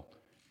tall,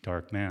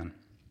 dark man.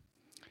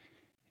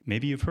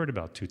 Maybe you've heard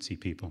about Tutsi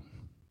people.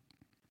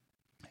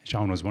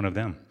 Jean was one of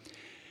them.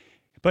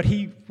 But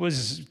he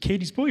was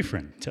Katie's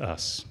boyfriend to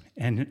us.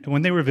 And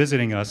when they were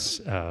visiting us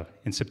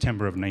in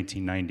September of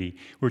 1990, we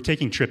were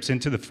taking trips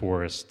into the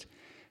forest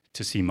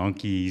to see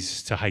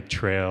monkeys, to hike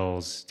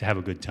trails, to have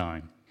a good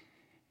time.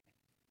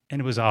 And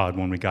it was odd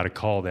when we got a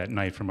call that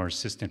night from our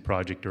assistant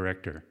project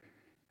director,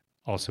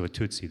 also a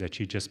Tutsi, that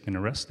she'd just been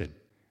arrested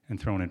and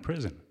thrown in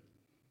prison.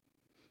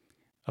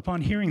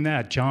 Upon hearing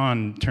that,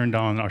 John turned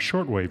on our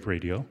shortwave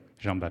radio,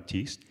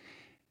 Jean-Baptiste,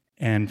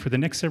 and for the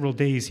next several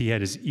days he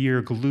had his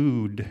ear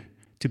glued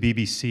to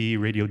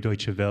BBC, Radio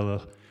Deutsche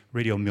Welle,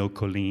 Radio Mille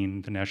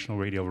Collines, the national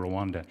radio of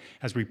Rwanda,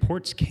 as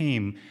reports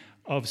came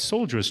of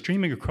soldiers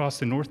streaming across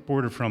the north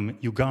border from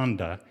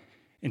Uganda,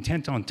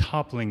 intent on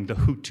toppling the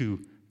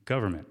Hutu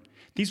government.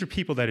 These are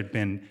people that had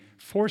been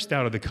forced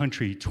out of the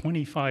country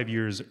 25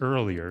 years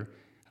earlier.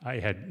 I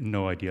had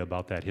no idea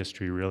about that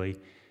history, really,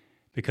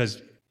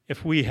 because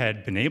if we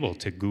had been able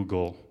to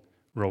Google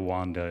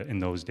Rwanda in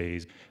those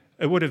days,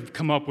 it would have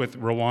come up with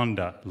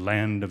Rwanda,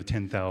 land of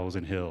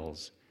 10,000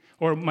 hills.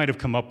 Or it might have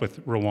come up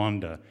with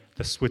Rwanda,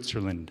 the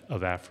Switzerland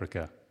of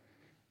Africa.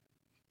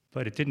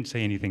 But it didn't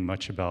say anything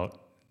much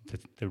about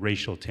the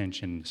racial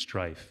tension,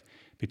 strife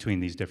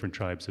between these different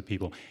tribes of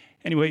people.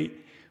 Anyway,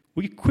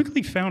 we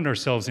quickly found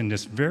ourselves in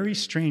this very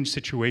strange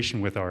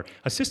situation with our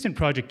assistant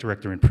project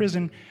director in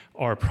prison,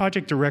 our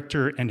project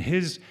director and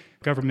his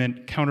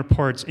government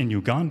counterparts in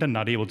Uganda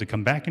not able to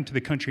come back into the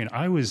country, and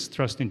I was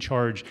thrust in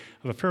charge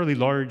of a fairly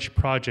large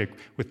project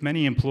with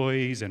many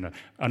employees and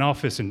an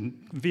office and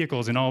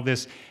vehicles and all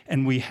this,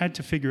 and we had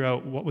to figure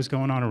out what was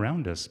going on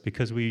around us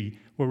because we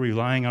were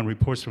relying on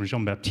reports from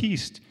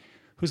Jean-Baptiste,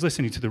 who's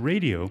listening to the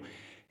radio.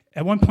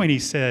 At one point he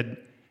said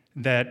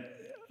that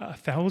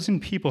 1,000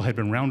 people had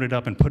been rounded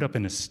up and put up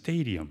in a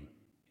stadium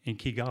in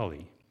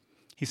Kigali.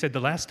 He said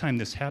the last time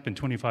this happened,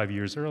 25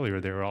 years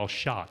earlier, they were all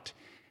shot,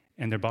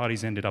 and their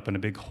bodies ended up in a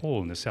big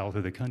hole in the south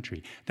of the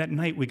country. That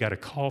night, we got a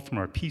call from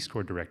our Peace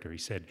Corps director. He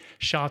said,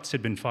 shots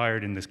had been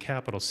fired in this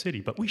capital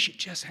city, but we should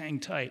just hang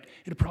tight.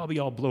 It'll probably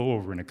all blow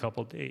over in a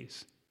couple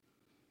days.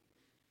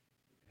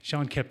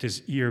 Jean kept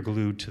his ear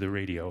glued to the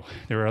radio.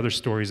 There were other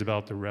stories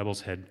about the rebels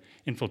had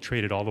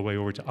infiltrated all the way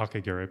over to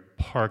Akagera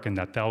Park and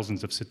that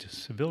thousands of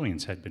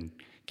civilians had been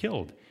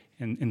killed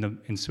in the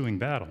ensuing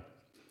battle.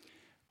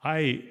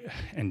 I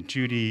and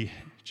Judy,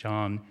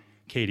 John,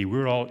 Katie, we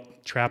were all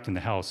trapped in the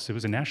house. It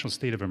was a national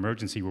state of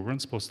emergency. We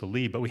weren't supposed to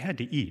leave, but we had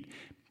to eat.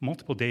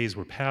 Multiple days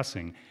were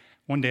passing.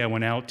 One day I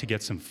went out to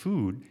get some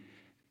food,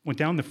 went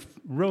down the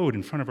road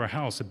in front of our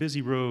house, a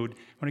busy road.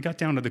 When I got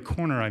down to the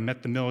corner, I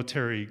met the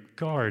military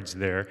guards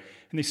there,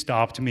 and they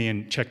stopped me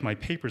and checked my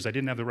papers. I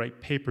didn't have the right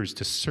papers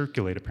to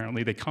circulate,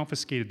 apparently. They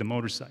confiscated the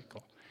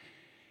motorcycle.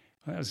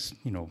 That was,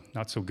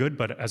 not so good,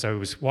 but as I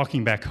was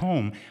walking back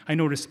home, I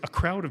noticed a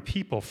crowd of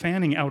people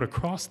fanning out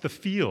across the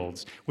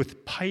fields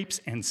with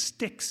pipes and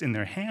sticks in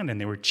their hand, and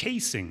they were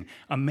chasing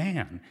a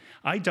man.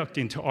 I ducked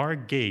into our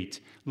gate,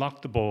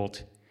 locked the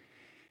bolt.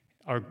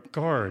 Our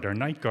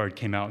night guard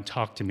came out and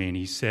talked to me, and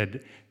he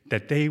said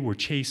that they were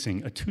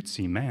chasing a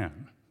Tutsi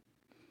man.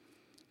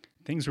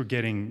 Things were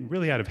getting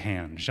really out of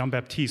hand.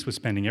 Jean-Baptiste was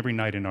spending every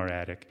night in our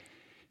attic.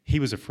 He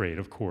was afraid,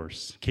 of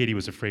course. Katie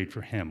was afraid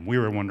for him. We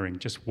were wondering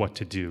just what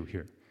to do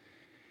here.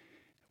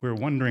 We were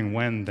wondering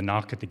when the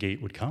knock at the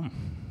gate would come.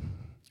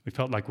 We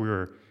felt like we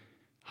were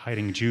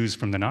hiding Jews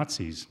from the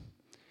Nazis.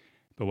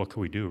 But what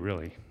could we do,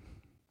 really?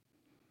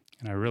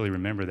 And I really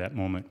remember that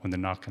moment when the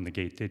knock on the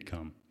gate did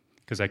come,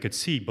 because I could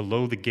see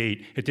below the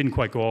gate, it didn't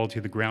quite go all to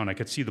the ground. I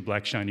could see the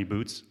black shiny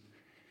boots.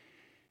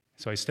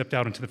 So I stepped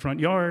out into the front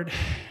yard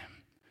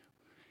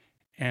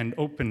and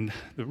opened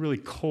the really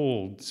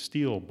cold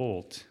steel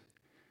bolt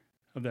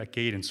of that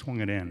gate and swung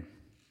it in.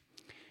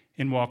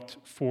 In walked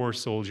 4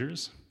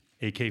 soldiers,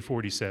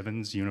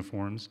 AK-47s,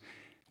 uniforms,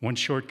 one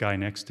short guy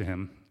next to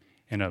him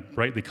in a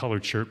brightly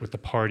colored shirt with the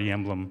party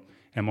emblem,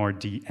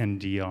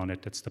 MRND on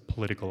it. That's the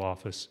political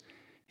office.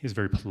 He was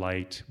very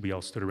polite. We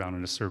all stood around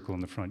in a circle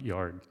in the front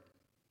yard.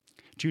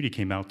 Judy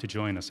came out to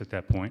join us at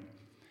that point.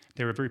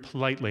 They were very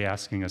politely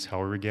asking us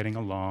how we were getting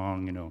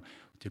along,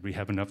 did we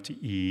have enough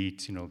to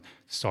eat,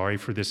 sorry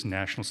for this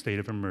national state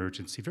of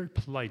emergency, very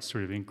polite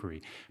sort of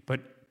inquiry,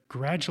 but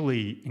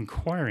gradually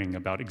inquiring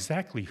about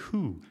exactly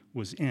who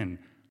was in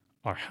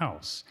our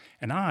house.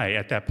 And I,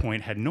 at that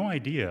point, had no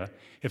idea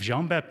if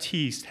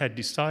Jean-Baptiste had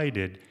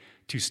decided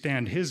to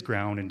stand his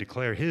ground and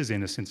declare his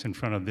innocence in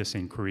front of this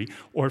inquiry,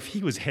 or if he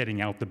was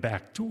heading out the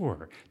back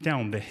door,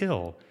 down the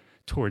hill,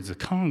 towards the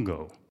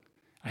Congo.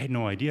 I had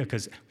no idea,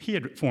 because he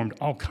had formed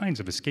all kinds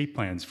of escape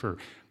plans for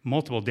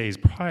multiple days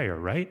prior,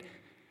 right?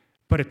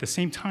 But at the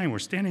same time, we're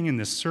standing in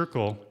this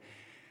circle,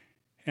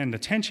 and the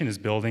tension is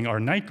building. Our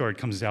night guard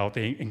comes out.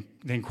 They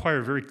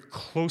inquire very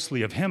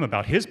closely of him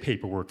about his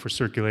paperwork for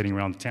circulating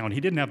around the town. He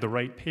didn't have the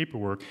right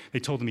paperwork. They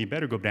told him he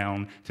better go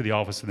down to the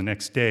office the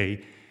next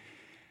day.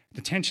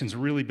 The tension's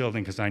really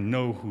building because I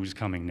know who's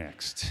coming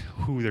next,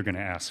 who they're going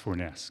to ask for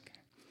next.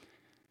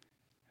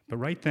 But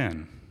right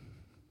then,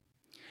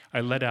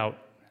 I let out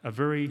a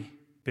very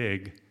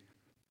big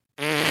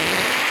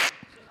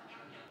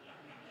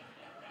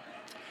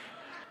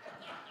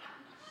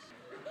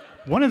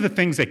One of the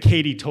things that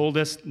Katie told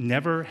us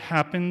never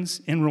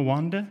happens in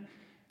Rwanda,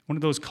 one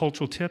of those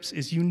cultural tips,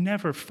 is you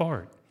never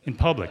fart in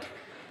public.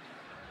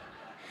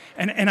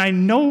 And I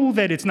know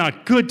that it's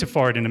not good to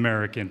fart in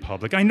America in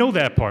public. I know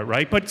that part,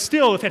 right? But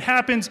still, if it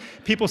happens,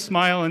 people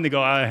smile and they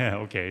go,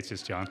 okay, it's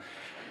just John.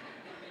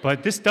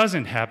 But this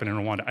doesn't happen in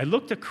Rwanda. I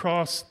looked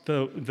across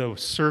the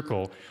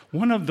circle.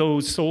 One of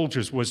those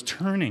soldiers was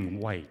turning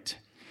white.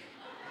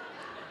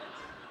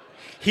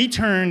 He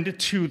turned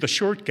to the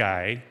short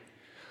guy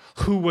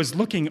who was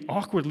looking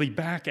awkwardly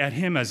back at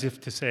him as if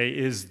to say,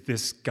 is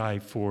this guy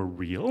for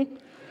real?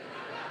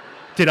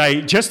 Did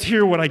I just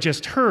hear what I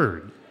just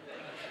heard?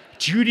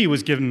 Judy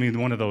was giving me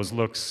one of those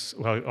looks.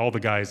 Well, all the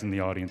guys in the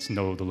audience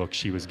know the look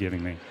she was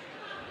giving me.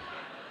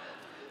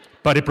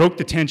 But it broke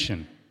the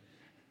tension.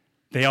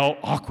 They all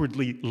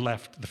awkwardly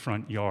left the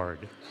front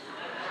yard.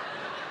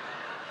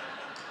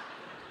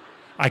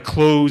 I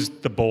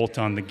closed the bolt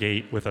on the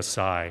gate with a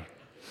sigh.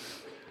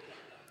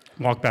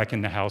 Walked back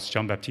in the house.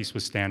 Jean-Baptiste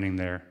was standing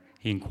there.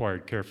 He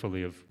inquired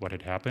carefully of what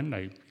had happened.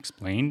 I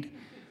explained.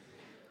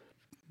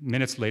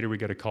 Minutes later, we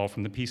got a call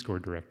from the Peace Corps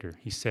director.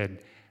 He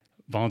said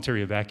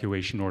voluntary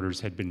evacuation orders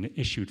had been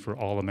issued for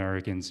all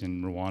Americans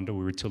in Rwanda.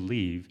 We were to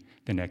leave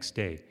the next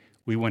day.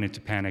 We went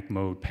into panic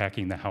mode,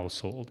 packing the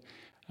household.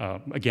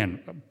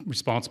 Again,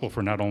 responsible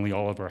for not only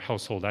all of our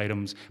household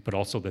items, but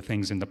also the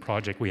things in the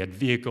project. We had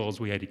vehicles,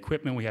 we had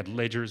equipment, we had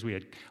ledgers, we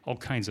had all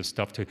kinds of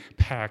stuff to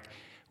pack.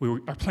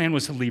 Our plan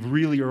was to leave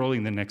really early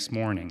the next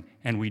morning,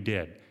 and we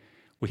did.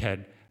 We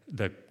had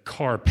the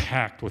car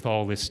packed with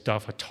all this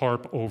stuff, a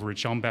tarp over it,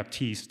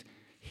 Jean-Baptiste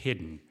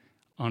hidden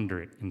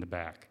under it in the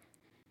back.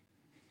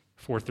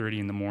 4:30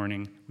 in the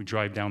morning, we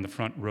drive down the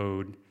front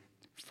road.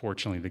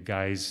 Fortunately, the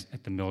guys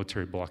at the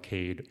military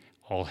blockade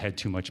all had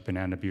too much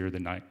banana beer the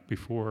night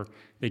before.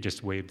 They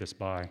just waved us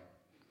by.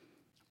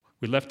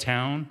 We left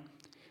town.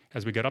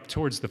 As we got up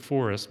towards the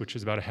forest, which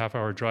is about a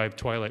half-hour drive,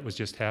 twilight was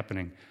just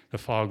happening. The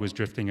fog was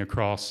drifting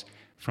across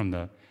from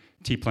the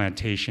tea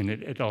plantation.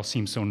 It all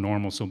seemed so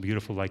normal, so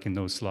beautiful, like in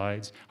those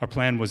slides. Our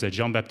plan was that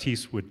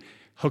Jean-Baptiste would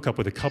hook up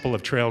with a couple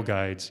of trail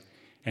guides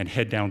and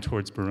head down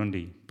towards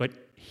Burundi, but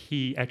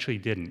he actually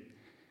didn't.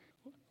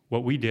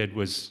 What we did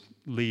was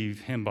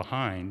leave him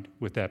behind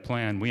with that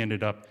plan. We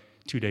ended up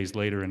 2 days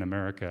later in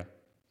America.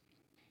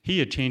 He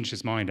had changed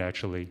his mind,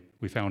 actually.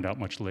 We found out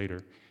much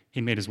later.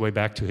 He made his way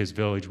back to his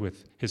village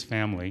with his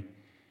family,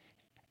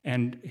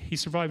 and he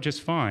survived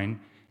just fine.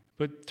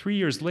 But 3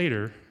 years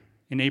later,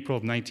 in April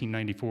of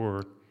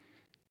 1994,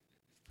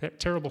 that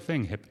terrible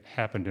thing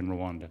happened in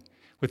Rwanda.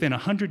 Within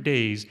 100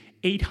 days,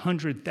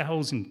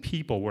 800,000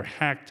 people were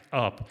hacked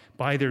up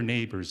by their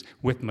neighbors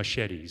with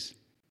machetes.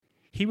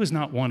 He was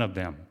not one of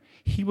them.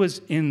 He was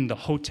in the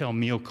Hotel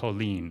Mille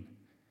Collines.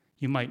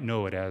 You might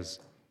know it as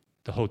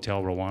the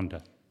Hotel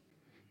Rwanda.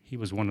 He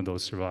was one of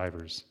those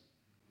survivors.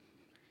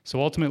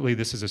 So ultimately,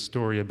 this is a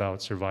story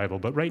about survival.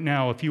 But right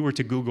now, if you were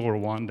to Google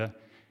Rwanda,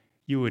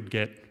 you would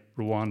get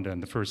Rwanda,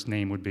 and the first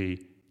name would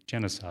be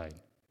genocide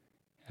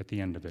at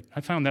the end of it. I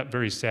found that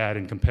very sad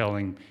and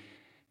compelling,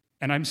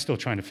 and I'm still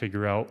trying to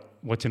figure out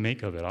what to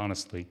make of it,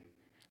 honestly.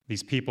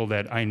 These people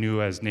that I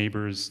knew as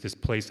neighbors, this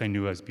place I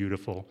knew as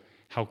beautiful,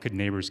 how could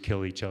neighbors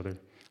kill each other?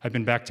 I've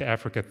been back to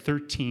Africa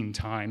 13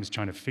 times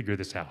trying to figure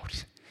this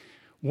out.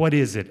 What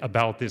is it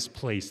about this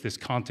place, this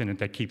continent,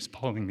 that keeps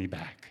pulling me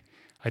back?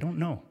 I don't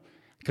know,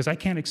 because I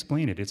can't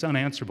explain it. It's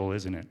unanswerable,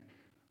 isn't it?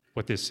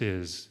 What this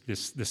is,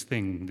 this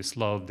thing, this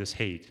love, this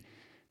hate,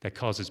 that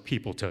causes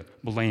people to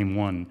blame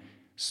one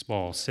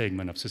small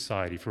segment of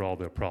society for all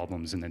their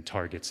problems and then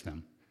targets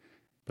them.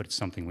 But it's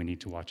something we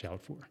need to watch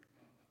out for.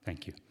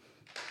 Thank you.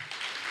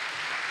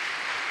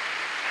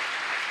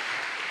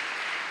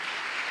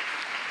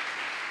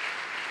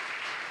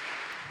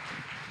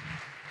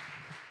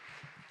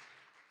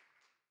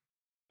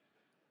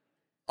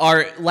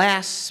 Our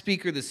last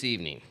speaker this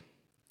evening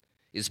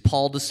is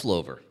Paul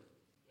DeSlover.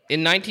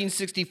 In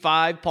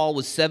 1965, Paul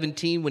was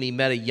 17 when he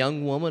met a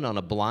young woman on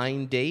a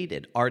blind date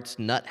at Art's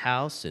Nut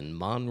House in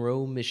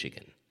Monroe,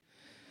 Michigan.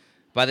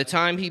 By the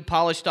time he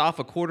polished off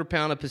a quarter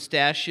pound of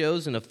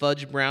pistachios and a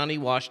fudge brownie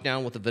washed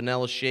down with a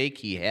vanilla shake,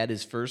 he had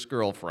his first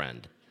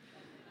girlfriend.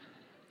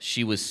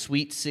 She was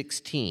sweet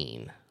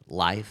 16.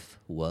 Life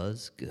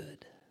was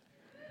good.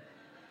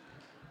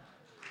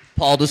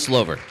 Paul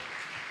DeSlover.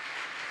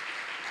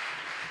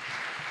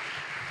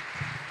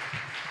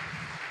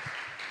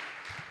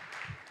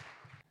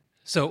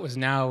 So it was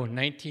now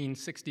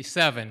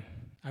 1967.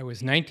 I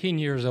was 19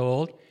 years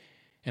old,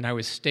 and I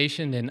was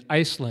stationed in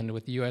Iceland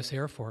with the U.S.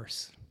 Air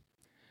Force.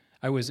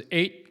 I was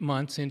 8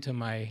 months into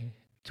my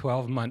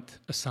 12-month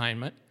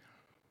assignment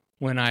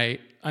when I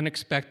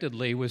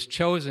unexpectedly was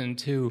chosen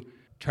to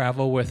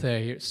travel with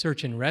a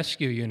search and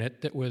rescue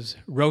unit that was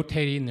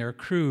rotating their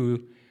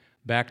crew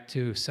back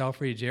to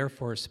Selfridge Air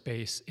Force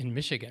Base in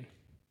Michigan.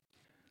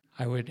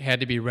 I had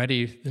to be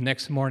ready the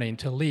next morning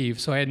to leave,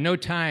 so I had no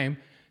time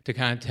to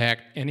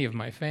contact any of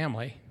my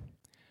family.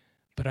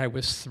 But I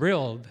was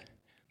thrilled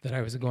that I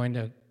was going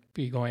to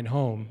be going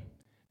home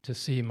to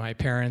see my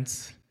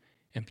parents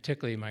and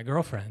particularly my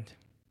girlfriend.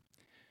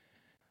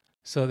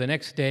 So the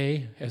next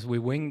day, as we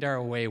winged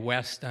our way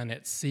west on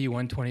its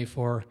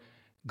C-124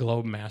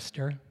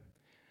 Globemaster,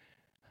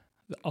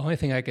 the only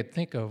thing I could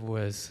think of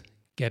was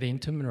getting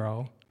to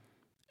Monroe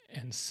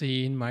and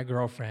seeing my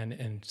girlfriend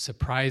and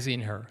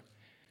surprising her.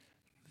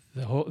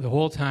 The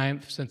whole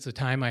time, since the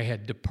time I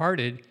had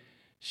departed,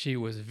 she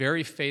was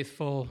very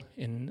faithful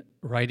in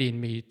writing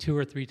me 2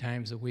 or 3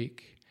 times a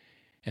week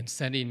and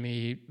sending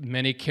me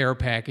many care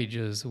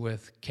packages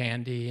with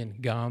candy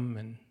and gum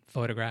and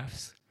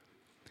photographs.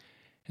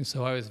 And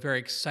so I was very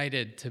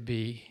excited to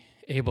be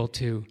able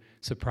to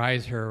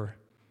surprise her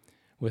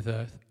with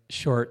a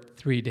short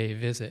 3-day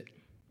visit.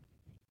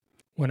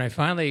 When I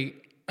finally,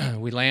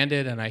 we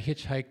landed and I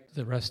hitchhiked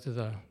the rest of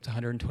the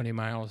 120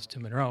 miles to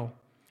Monroe,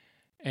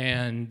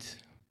 and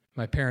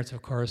my parents,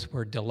 of course,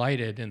 were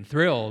delighted and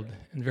thrilled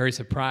and very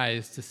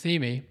surprised to see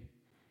me.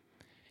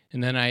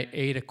 And then I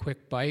ate a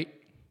quick bite,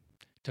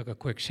 took a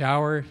quick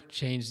shower,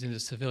 changed into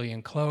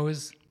civilian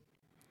clothes,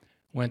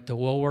 went to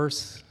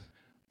Woolworths,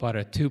 bought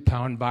a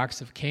 2-pound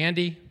box of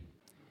candy,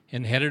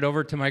 and headed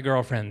over to my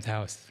girlfriend's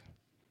house.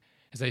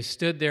 As I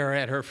stood there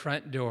at her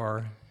front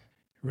door,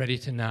 ready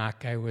to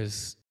knock, I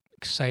was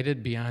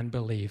excited beyond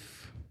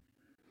belief.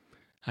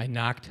 I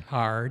knocked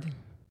hard.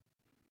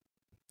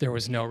 There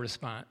was no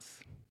response.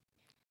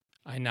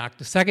 I knocked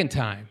a second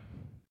time.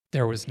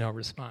 There was no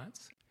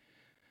response.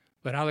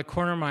 But out of the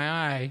corner of my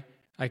eye,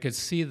 I could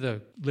see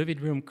the living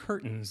room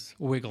curtains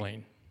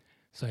wiggling.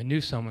 So I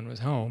knew someone was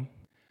home.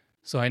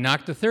 So I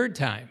knocked a third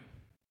time,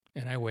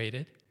 and I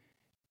waited,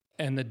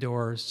 and the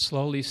door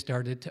slowly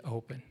started to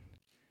open.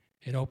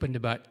 It opened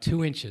about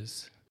 2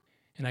 inches,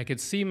 and I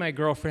could see my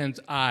girlfriend's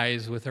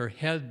eyes with her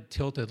head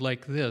tilted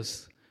like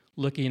this,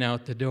 looking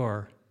out the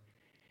door.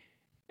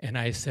 And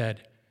I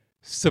said,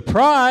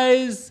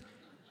 "Surprise!"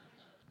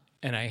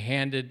 And I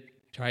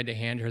tried to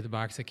hand her the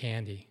box of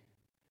candy.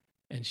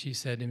 And she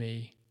said to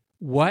me,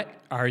 "What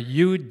are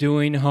you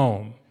doing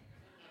home?"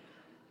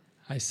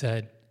 I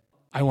said,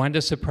 "I wanted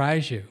to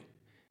surprise you."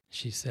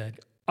 She said,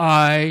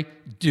 "I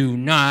do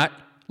not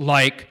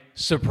like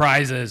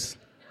surprises,"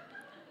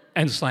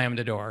 and slammed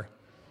the door.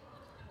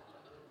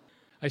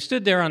 I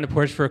stood there on the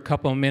porch for a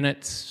couple of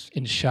minutes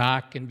in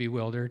shock and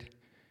bewildered,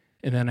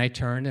 and then I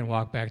turned and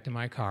walked back to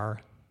my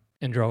car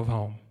and drove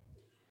home.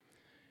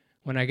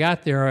 When I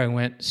got there, I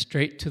went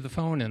straight to the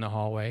phone in the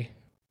hallway,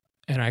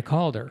 and I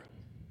called her.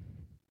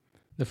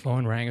 The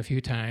phone rang a few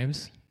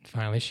times.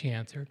 Finally, she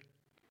answered,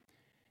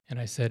 and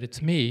I said,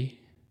 "It's me,"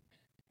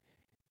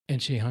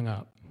 and she hung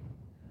up.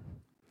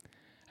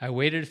 I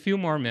waited a few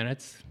more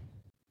minutes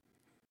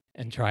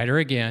and tried her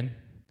again,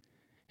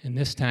 and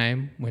this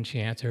time, when she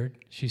answered,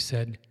 she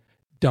said,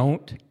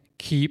 "Don't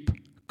keep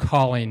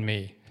calling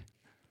me."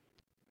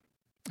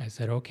 I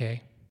said,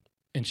 "Okay,"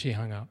 and she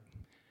hung up.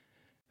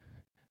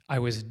 I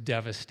was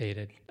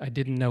devastated. I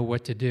didn't know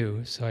what to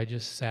do, so I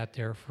just sat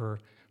there for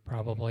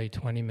probably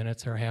 20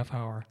 minutes or a half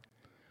hour.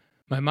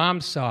 My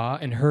mom saw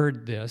and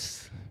heard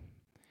this,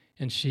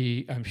 and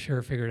she, I'm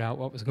sure, figured out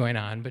what was going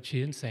on, but she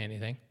didn't say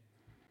anything.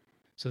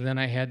 So then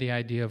I had the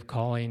idea of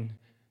calling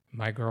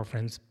my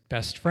girlfriend's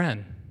best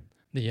friend,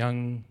 the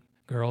young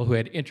girl who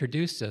had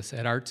introduced us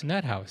at Arts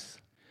Net House.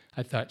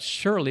 I thought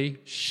surely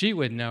she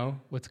would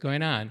know what's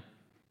going on,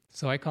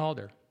 so I called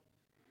her.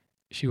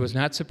 She was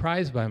not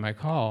surprised by my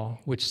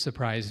call, which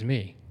surprised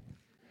me.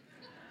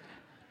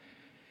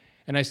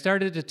 And I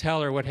started to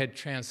tell her what had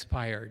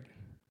transpired.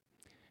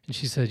 And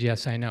she said,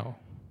 "Yes, I know.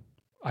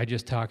 I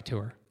just talked to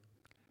her."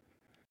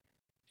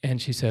 And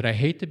she said, "I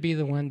hate to be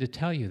the one to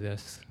tell you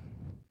this,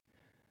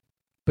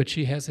 but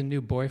she has a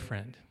new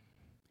boyfriend.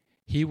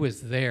 He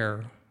was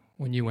there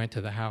when you went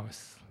to the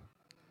house.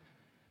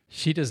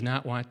 She does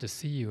not want to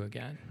see you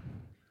again."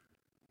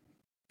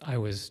 I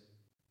was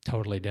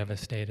totally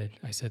devastated.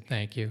 I said,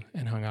 "Thank you,"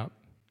 and hung up.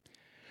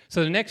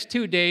 So the next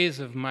 2 days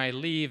of my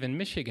leave in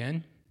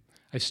Michigan,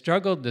 I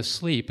struggled to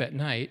sleep at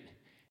night,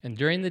 and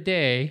during the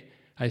day,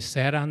 I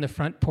sat on the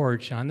front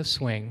porch on the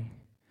swing.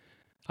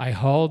 I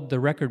hauled the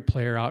record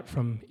player out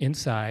from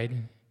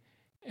inside,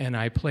 and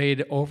I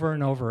played over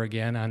and over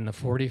again on the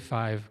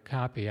 45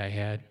 copy I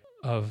had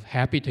of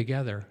Happy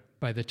Together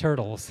by the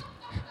Turtles.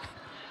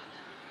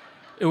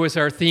 It was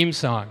our theme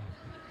song.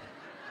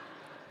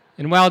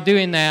 And while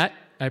doing that,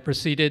 I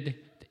proceeded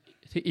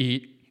to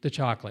eat the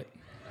chocolate.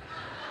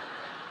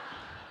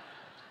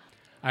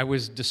 I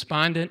was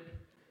despondent,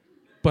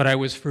 but I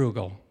was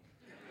frugal.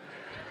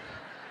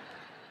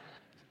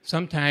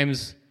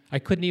 Sometimes I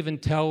couldn't even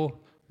tell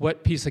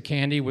what piece of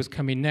candy was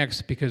coming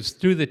next because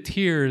through the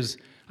tears,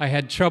 I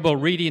had trouble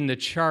reading the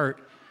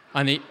chart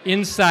on the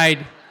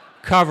inside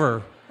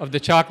cover of the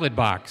chocolate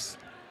box.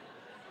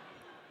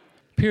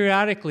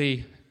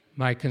 Periodically,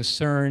 my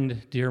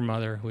concerned dear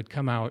mother would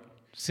come out,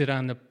 sit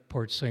on the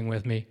porch swing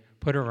with me,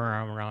 put her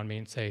arm around me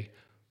and say,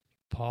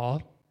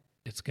 "Paul,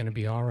 it's going to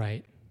be all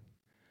right."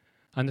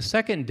 On the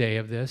second day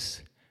of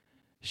this,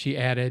 she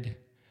added,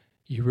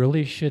 "You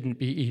really shouldn't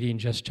be eating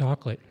just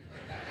chocolate.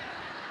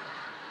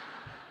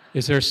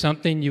 Is there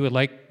something you would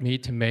like me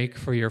to make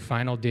for your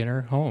final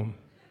dinner home?"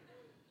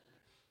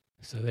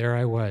 So there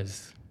I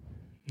was,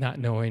 not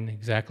knowing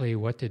exactly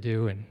what to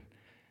do and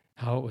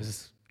how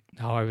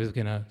I was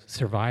going to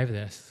survive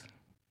this.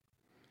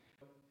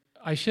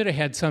 I should have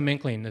had some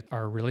inkling that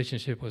our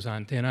relationship was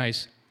on thin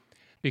ice,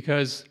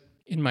 because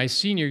in my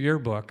senior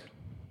yearbook,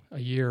 a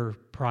year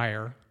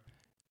prior,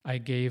 I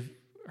gave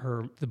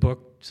her the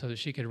book so that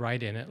she could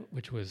write in it,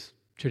 which was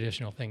a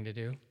traditional thing to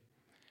do.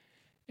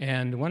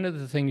 And one of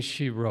the things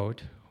she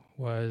wrote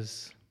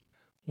was,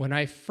 "When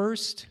I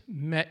first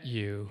met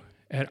you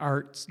at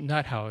Art's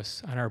Nut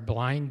House on our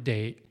blind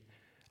date,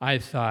 I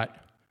thought,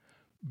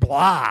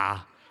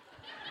 blah.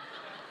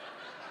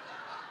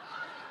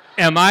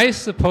 Am I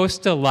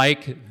supposed to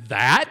like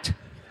that?"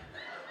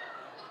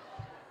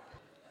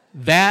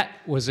 That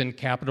was in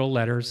capital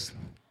letters.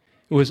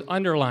 It was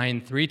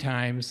underlined 3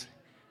 times,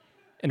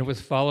 and it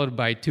was followed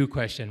by 2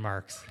 question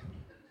marks.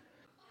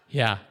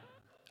 Yeah,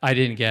 I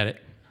didn't get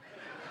it.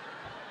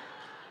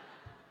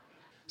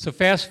 So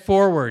fast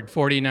forward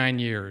 49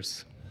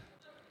 years,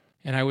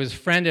 and I was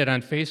friended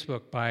on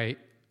Facebook by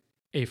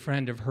a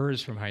friend of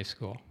hers from high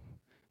school,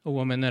 a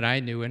woman that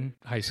I knew in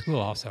high school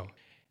also.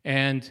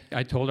 And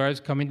I told her I was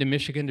coming to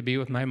Michigan to be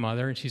with my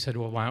mother, and she said,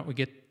 "Well, why don't we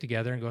get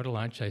together and go to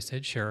lunch?" I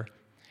said, "Sure."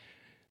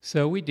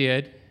 So we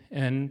did,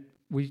 and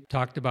we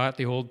talked about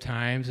the old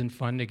times and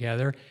fun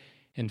together.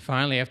 And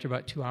finally, after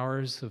about 2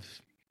 hours of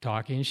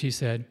talking, she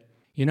said,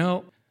 "You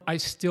know, I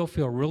still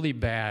feel really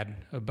bad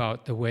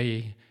about the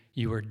way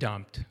you were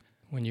dumped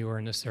when you were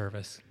in the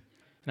service."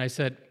 And I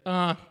said,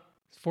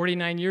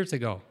 49 years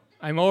ago.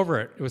 I'm over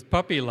it. It was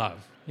puppy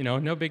love,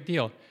 no big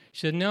deal.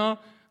 She said, "No,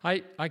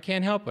 I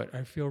can't help it.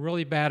 I feel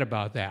really bad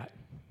about that."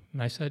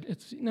 And I said,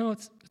 it's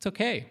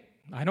okay.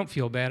 I don't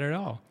feel bad at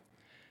all."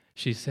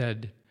 She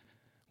said,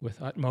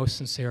 with utmost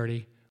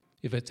sincerity,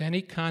 "If it's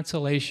any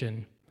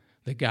consolation,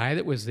 the guy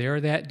that was there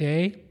that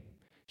day,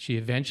 she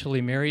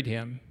eventually married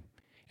him,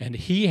 and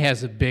he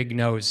has a big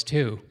nose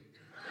too."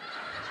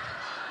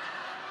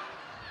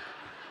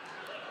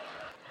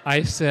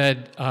 I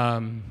said,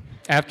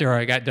 after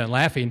I got done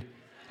laughing,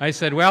 I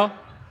said, "Well,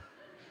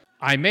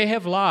 I may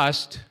have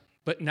lost,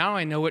 but now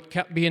I know what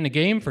kept me in the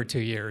game for 2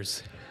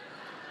 years."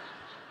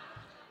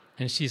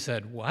 And she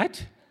said,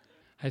 "What?"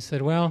 I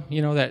said, "Well,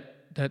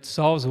 that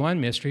solves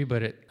one mystery,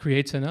 but it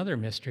creates another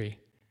mystery."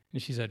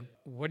 And she said,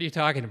 "What are you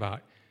talking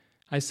about?"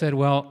 I said,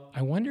 "Well,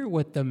 I wonder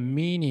what the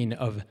meaning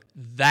of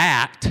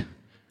that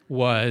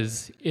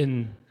was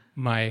in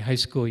my high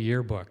school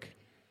yearbook."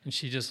 And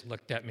she just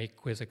looked at me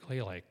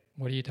quizzically like,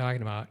 "What are you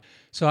talking about?"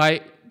 So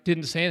I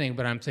didn't say anything,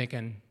 but I'm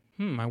thinking,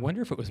 I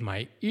wonder if it was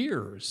my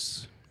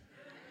ears.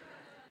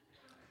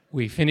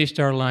 We finished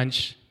our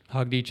lunch,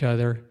 hugged each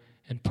other,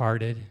 and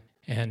parted.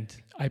 And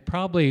I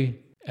probably,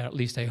 at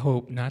least I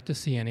hope, not to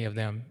see any of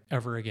them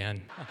ever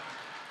again.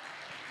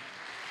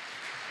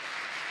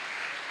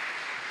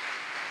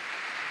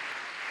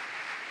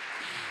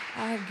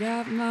 I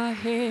got my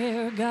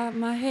hair, got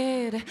my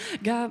head,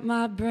 got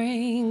my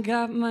brain,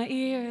 got my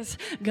ears,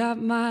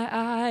 got my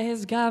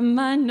eyes, got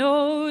my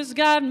nose,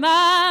 got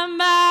my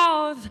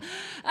mouth,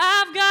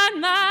 I've got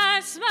my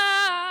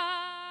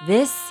smile.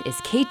 This is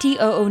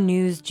KTOO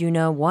News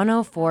Juneau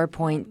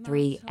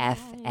 104.3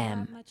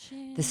 FM.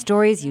 The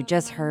stories you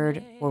just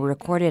heard were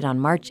recorded on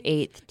March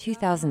 8th,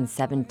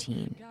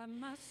 2017.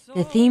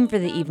 The theme for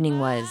the evening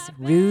was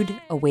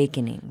Rude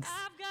Awakenings.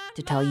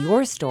 To tell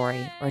your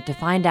story or to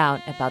find out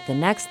about the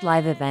next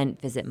live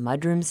event, visit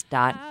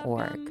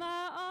mudrooms.org.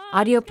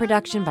 Audio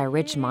production by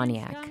Rich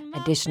Moniak.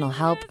 Additional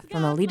help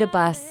from Alita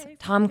Buss,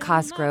 Tom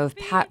Cosgrove,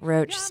 Pat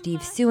Roach,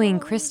 Steve Sewing,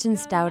 Kristen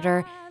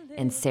Stouter,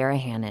 and Sarah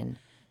Hannon.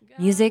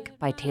 Music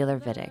by Taylor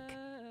Vidic.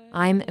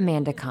 I'm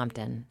Amanda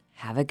Compton.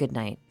 Have a good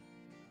night.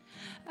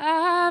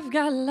 I've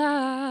got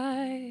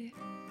life.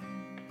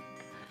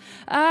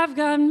 I've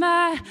got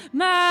my